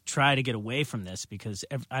just try to get away from this because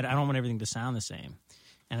I don't want everything to sound the same.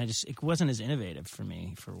 And it wasn't as innovative for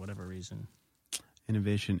me for whatever reason.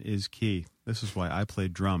 Innovation is key. This is why I play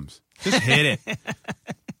drums. Just hit it.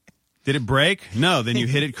 Did it break? No, then you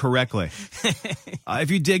hit it correctly. If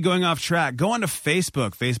you did Going Off Track, go on to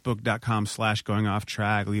Facebook,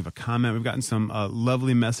 facebook.com/goingofftrack. Leave a comment. We've gotten some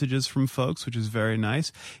lovely messages from folks, which is very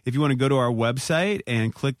nice. If you want to go to our website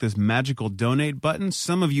and click this magical donate button,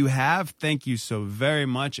 some of you have. Thank you so very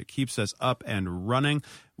much. It keeps us up and running.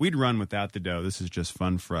 We'd run without the dough. This is just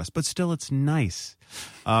fun for us, but still it's nice.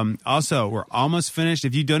 Also, we're almost finished.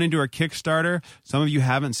 If you donate to our Kickstarter, some of you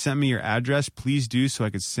haven't sent me your address. Please do so I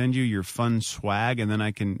could send you your fun swag, and then I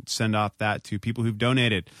can send off that to people who've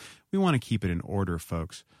donated. We want to keep it in order,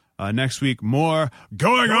 folks. Next week, more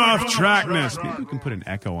Going Off Trackness. Maybe we can put an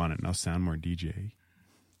echo on it and I'll sound more DJ.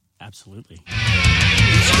 Absolutely.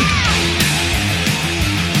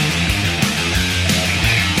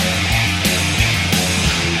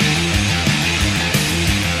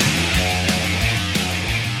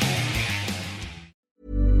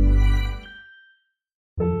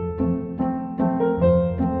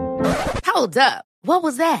 Hold up. What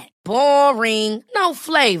was that? Boring. No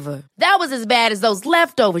flavor. That was as bad as those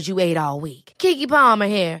leftovers you ate all week. Keke Palmer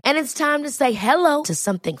here, and it's time to say hello to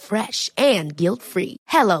something fresh and guilt-free.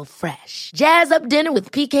 Hello Fresh. Jazz up dinner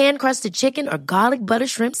with pecan-crusted chicken or garlic butter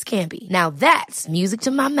shrimp scampi. Now that's music to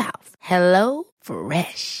my mouth. Hello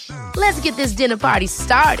Fresh. Let's get this dinner party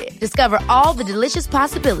started. Discover all the delicious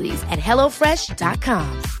possibilities at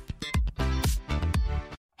hellofresh.com.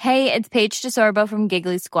 Hey, it's Paige DeSorbo from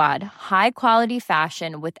Giggly Squad. High quality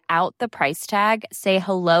fashion without the price tag. Say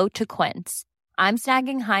hello to Quince. I'm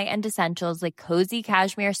snagging high-end essentials like cozy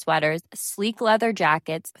cashmere sweaters, sleek leather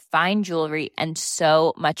jackets, fine jewelry, and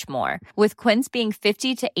so much more. With Quince being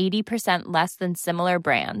 50 to 80% less than similar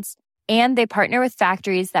brands. And they partner with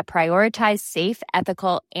factories that prioritize safe,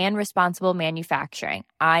 ethical, and responsible manufacturing.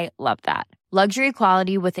 I love that. Luxury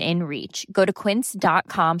quality within reach. Go to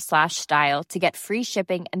quince.com/style to get free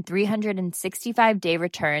shipping and 365-day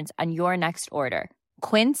returns on your next order.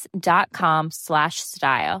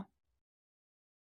 Quince.com/style.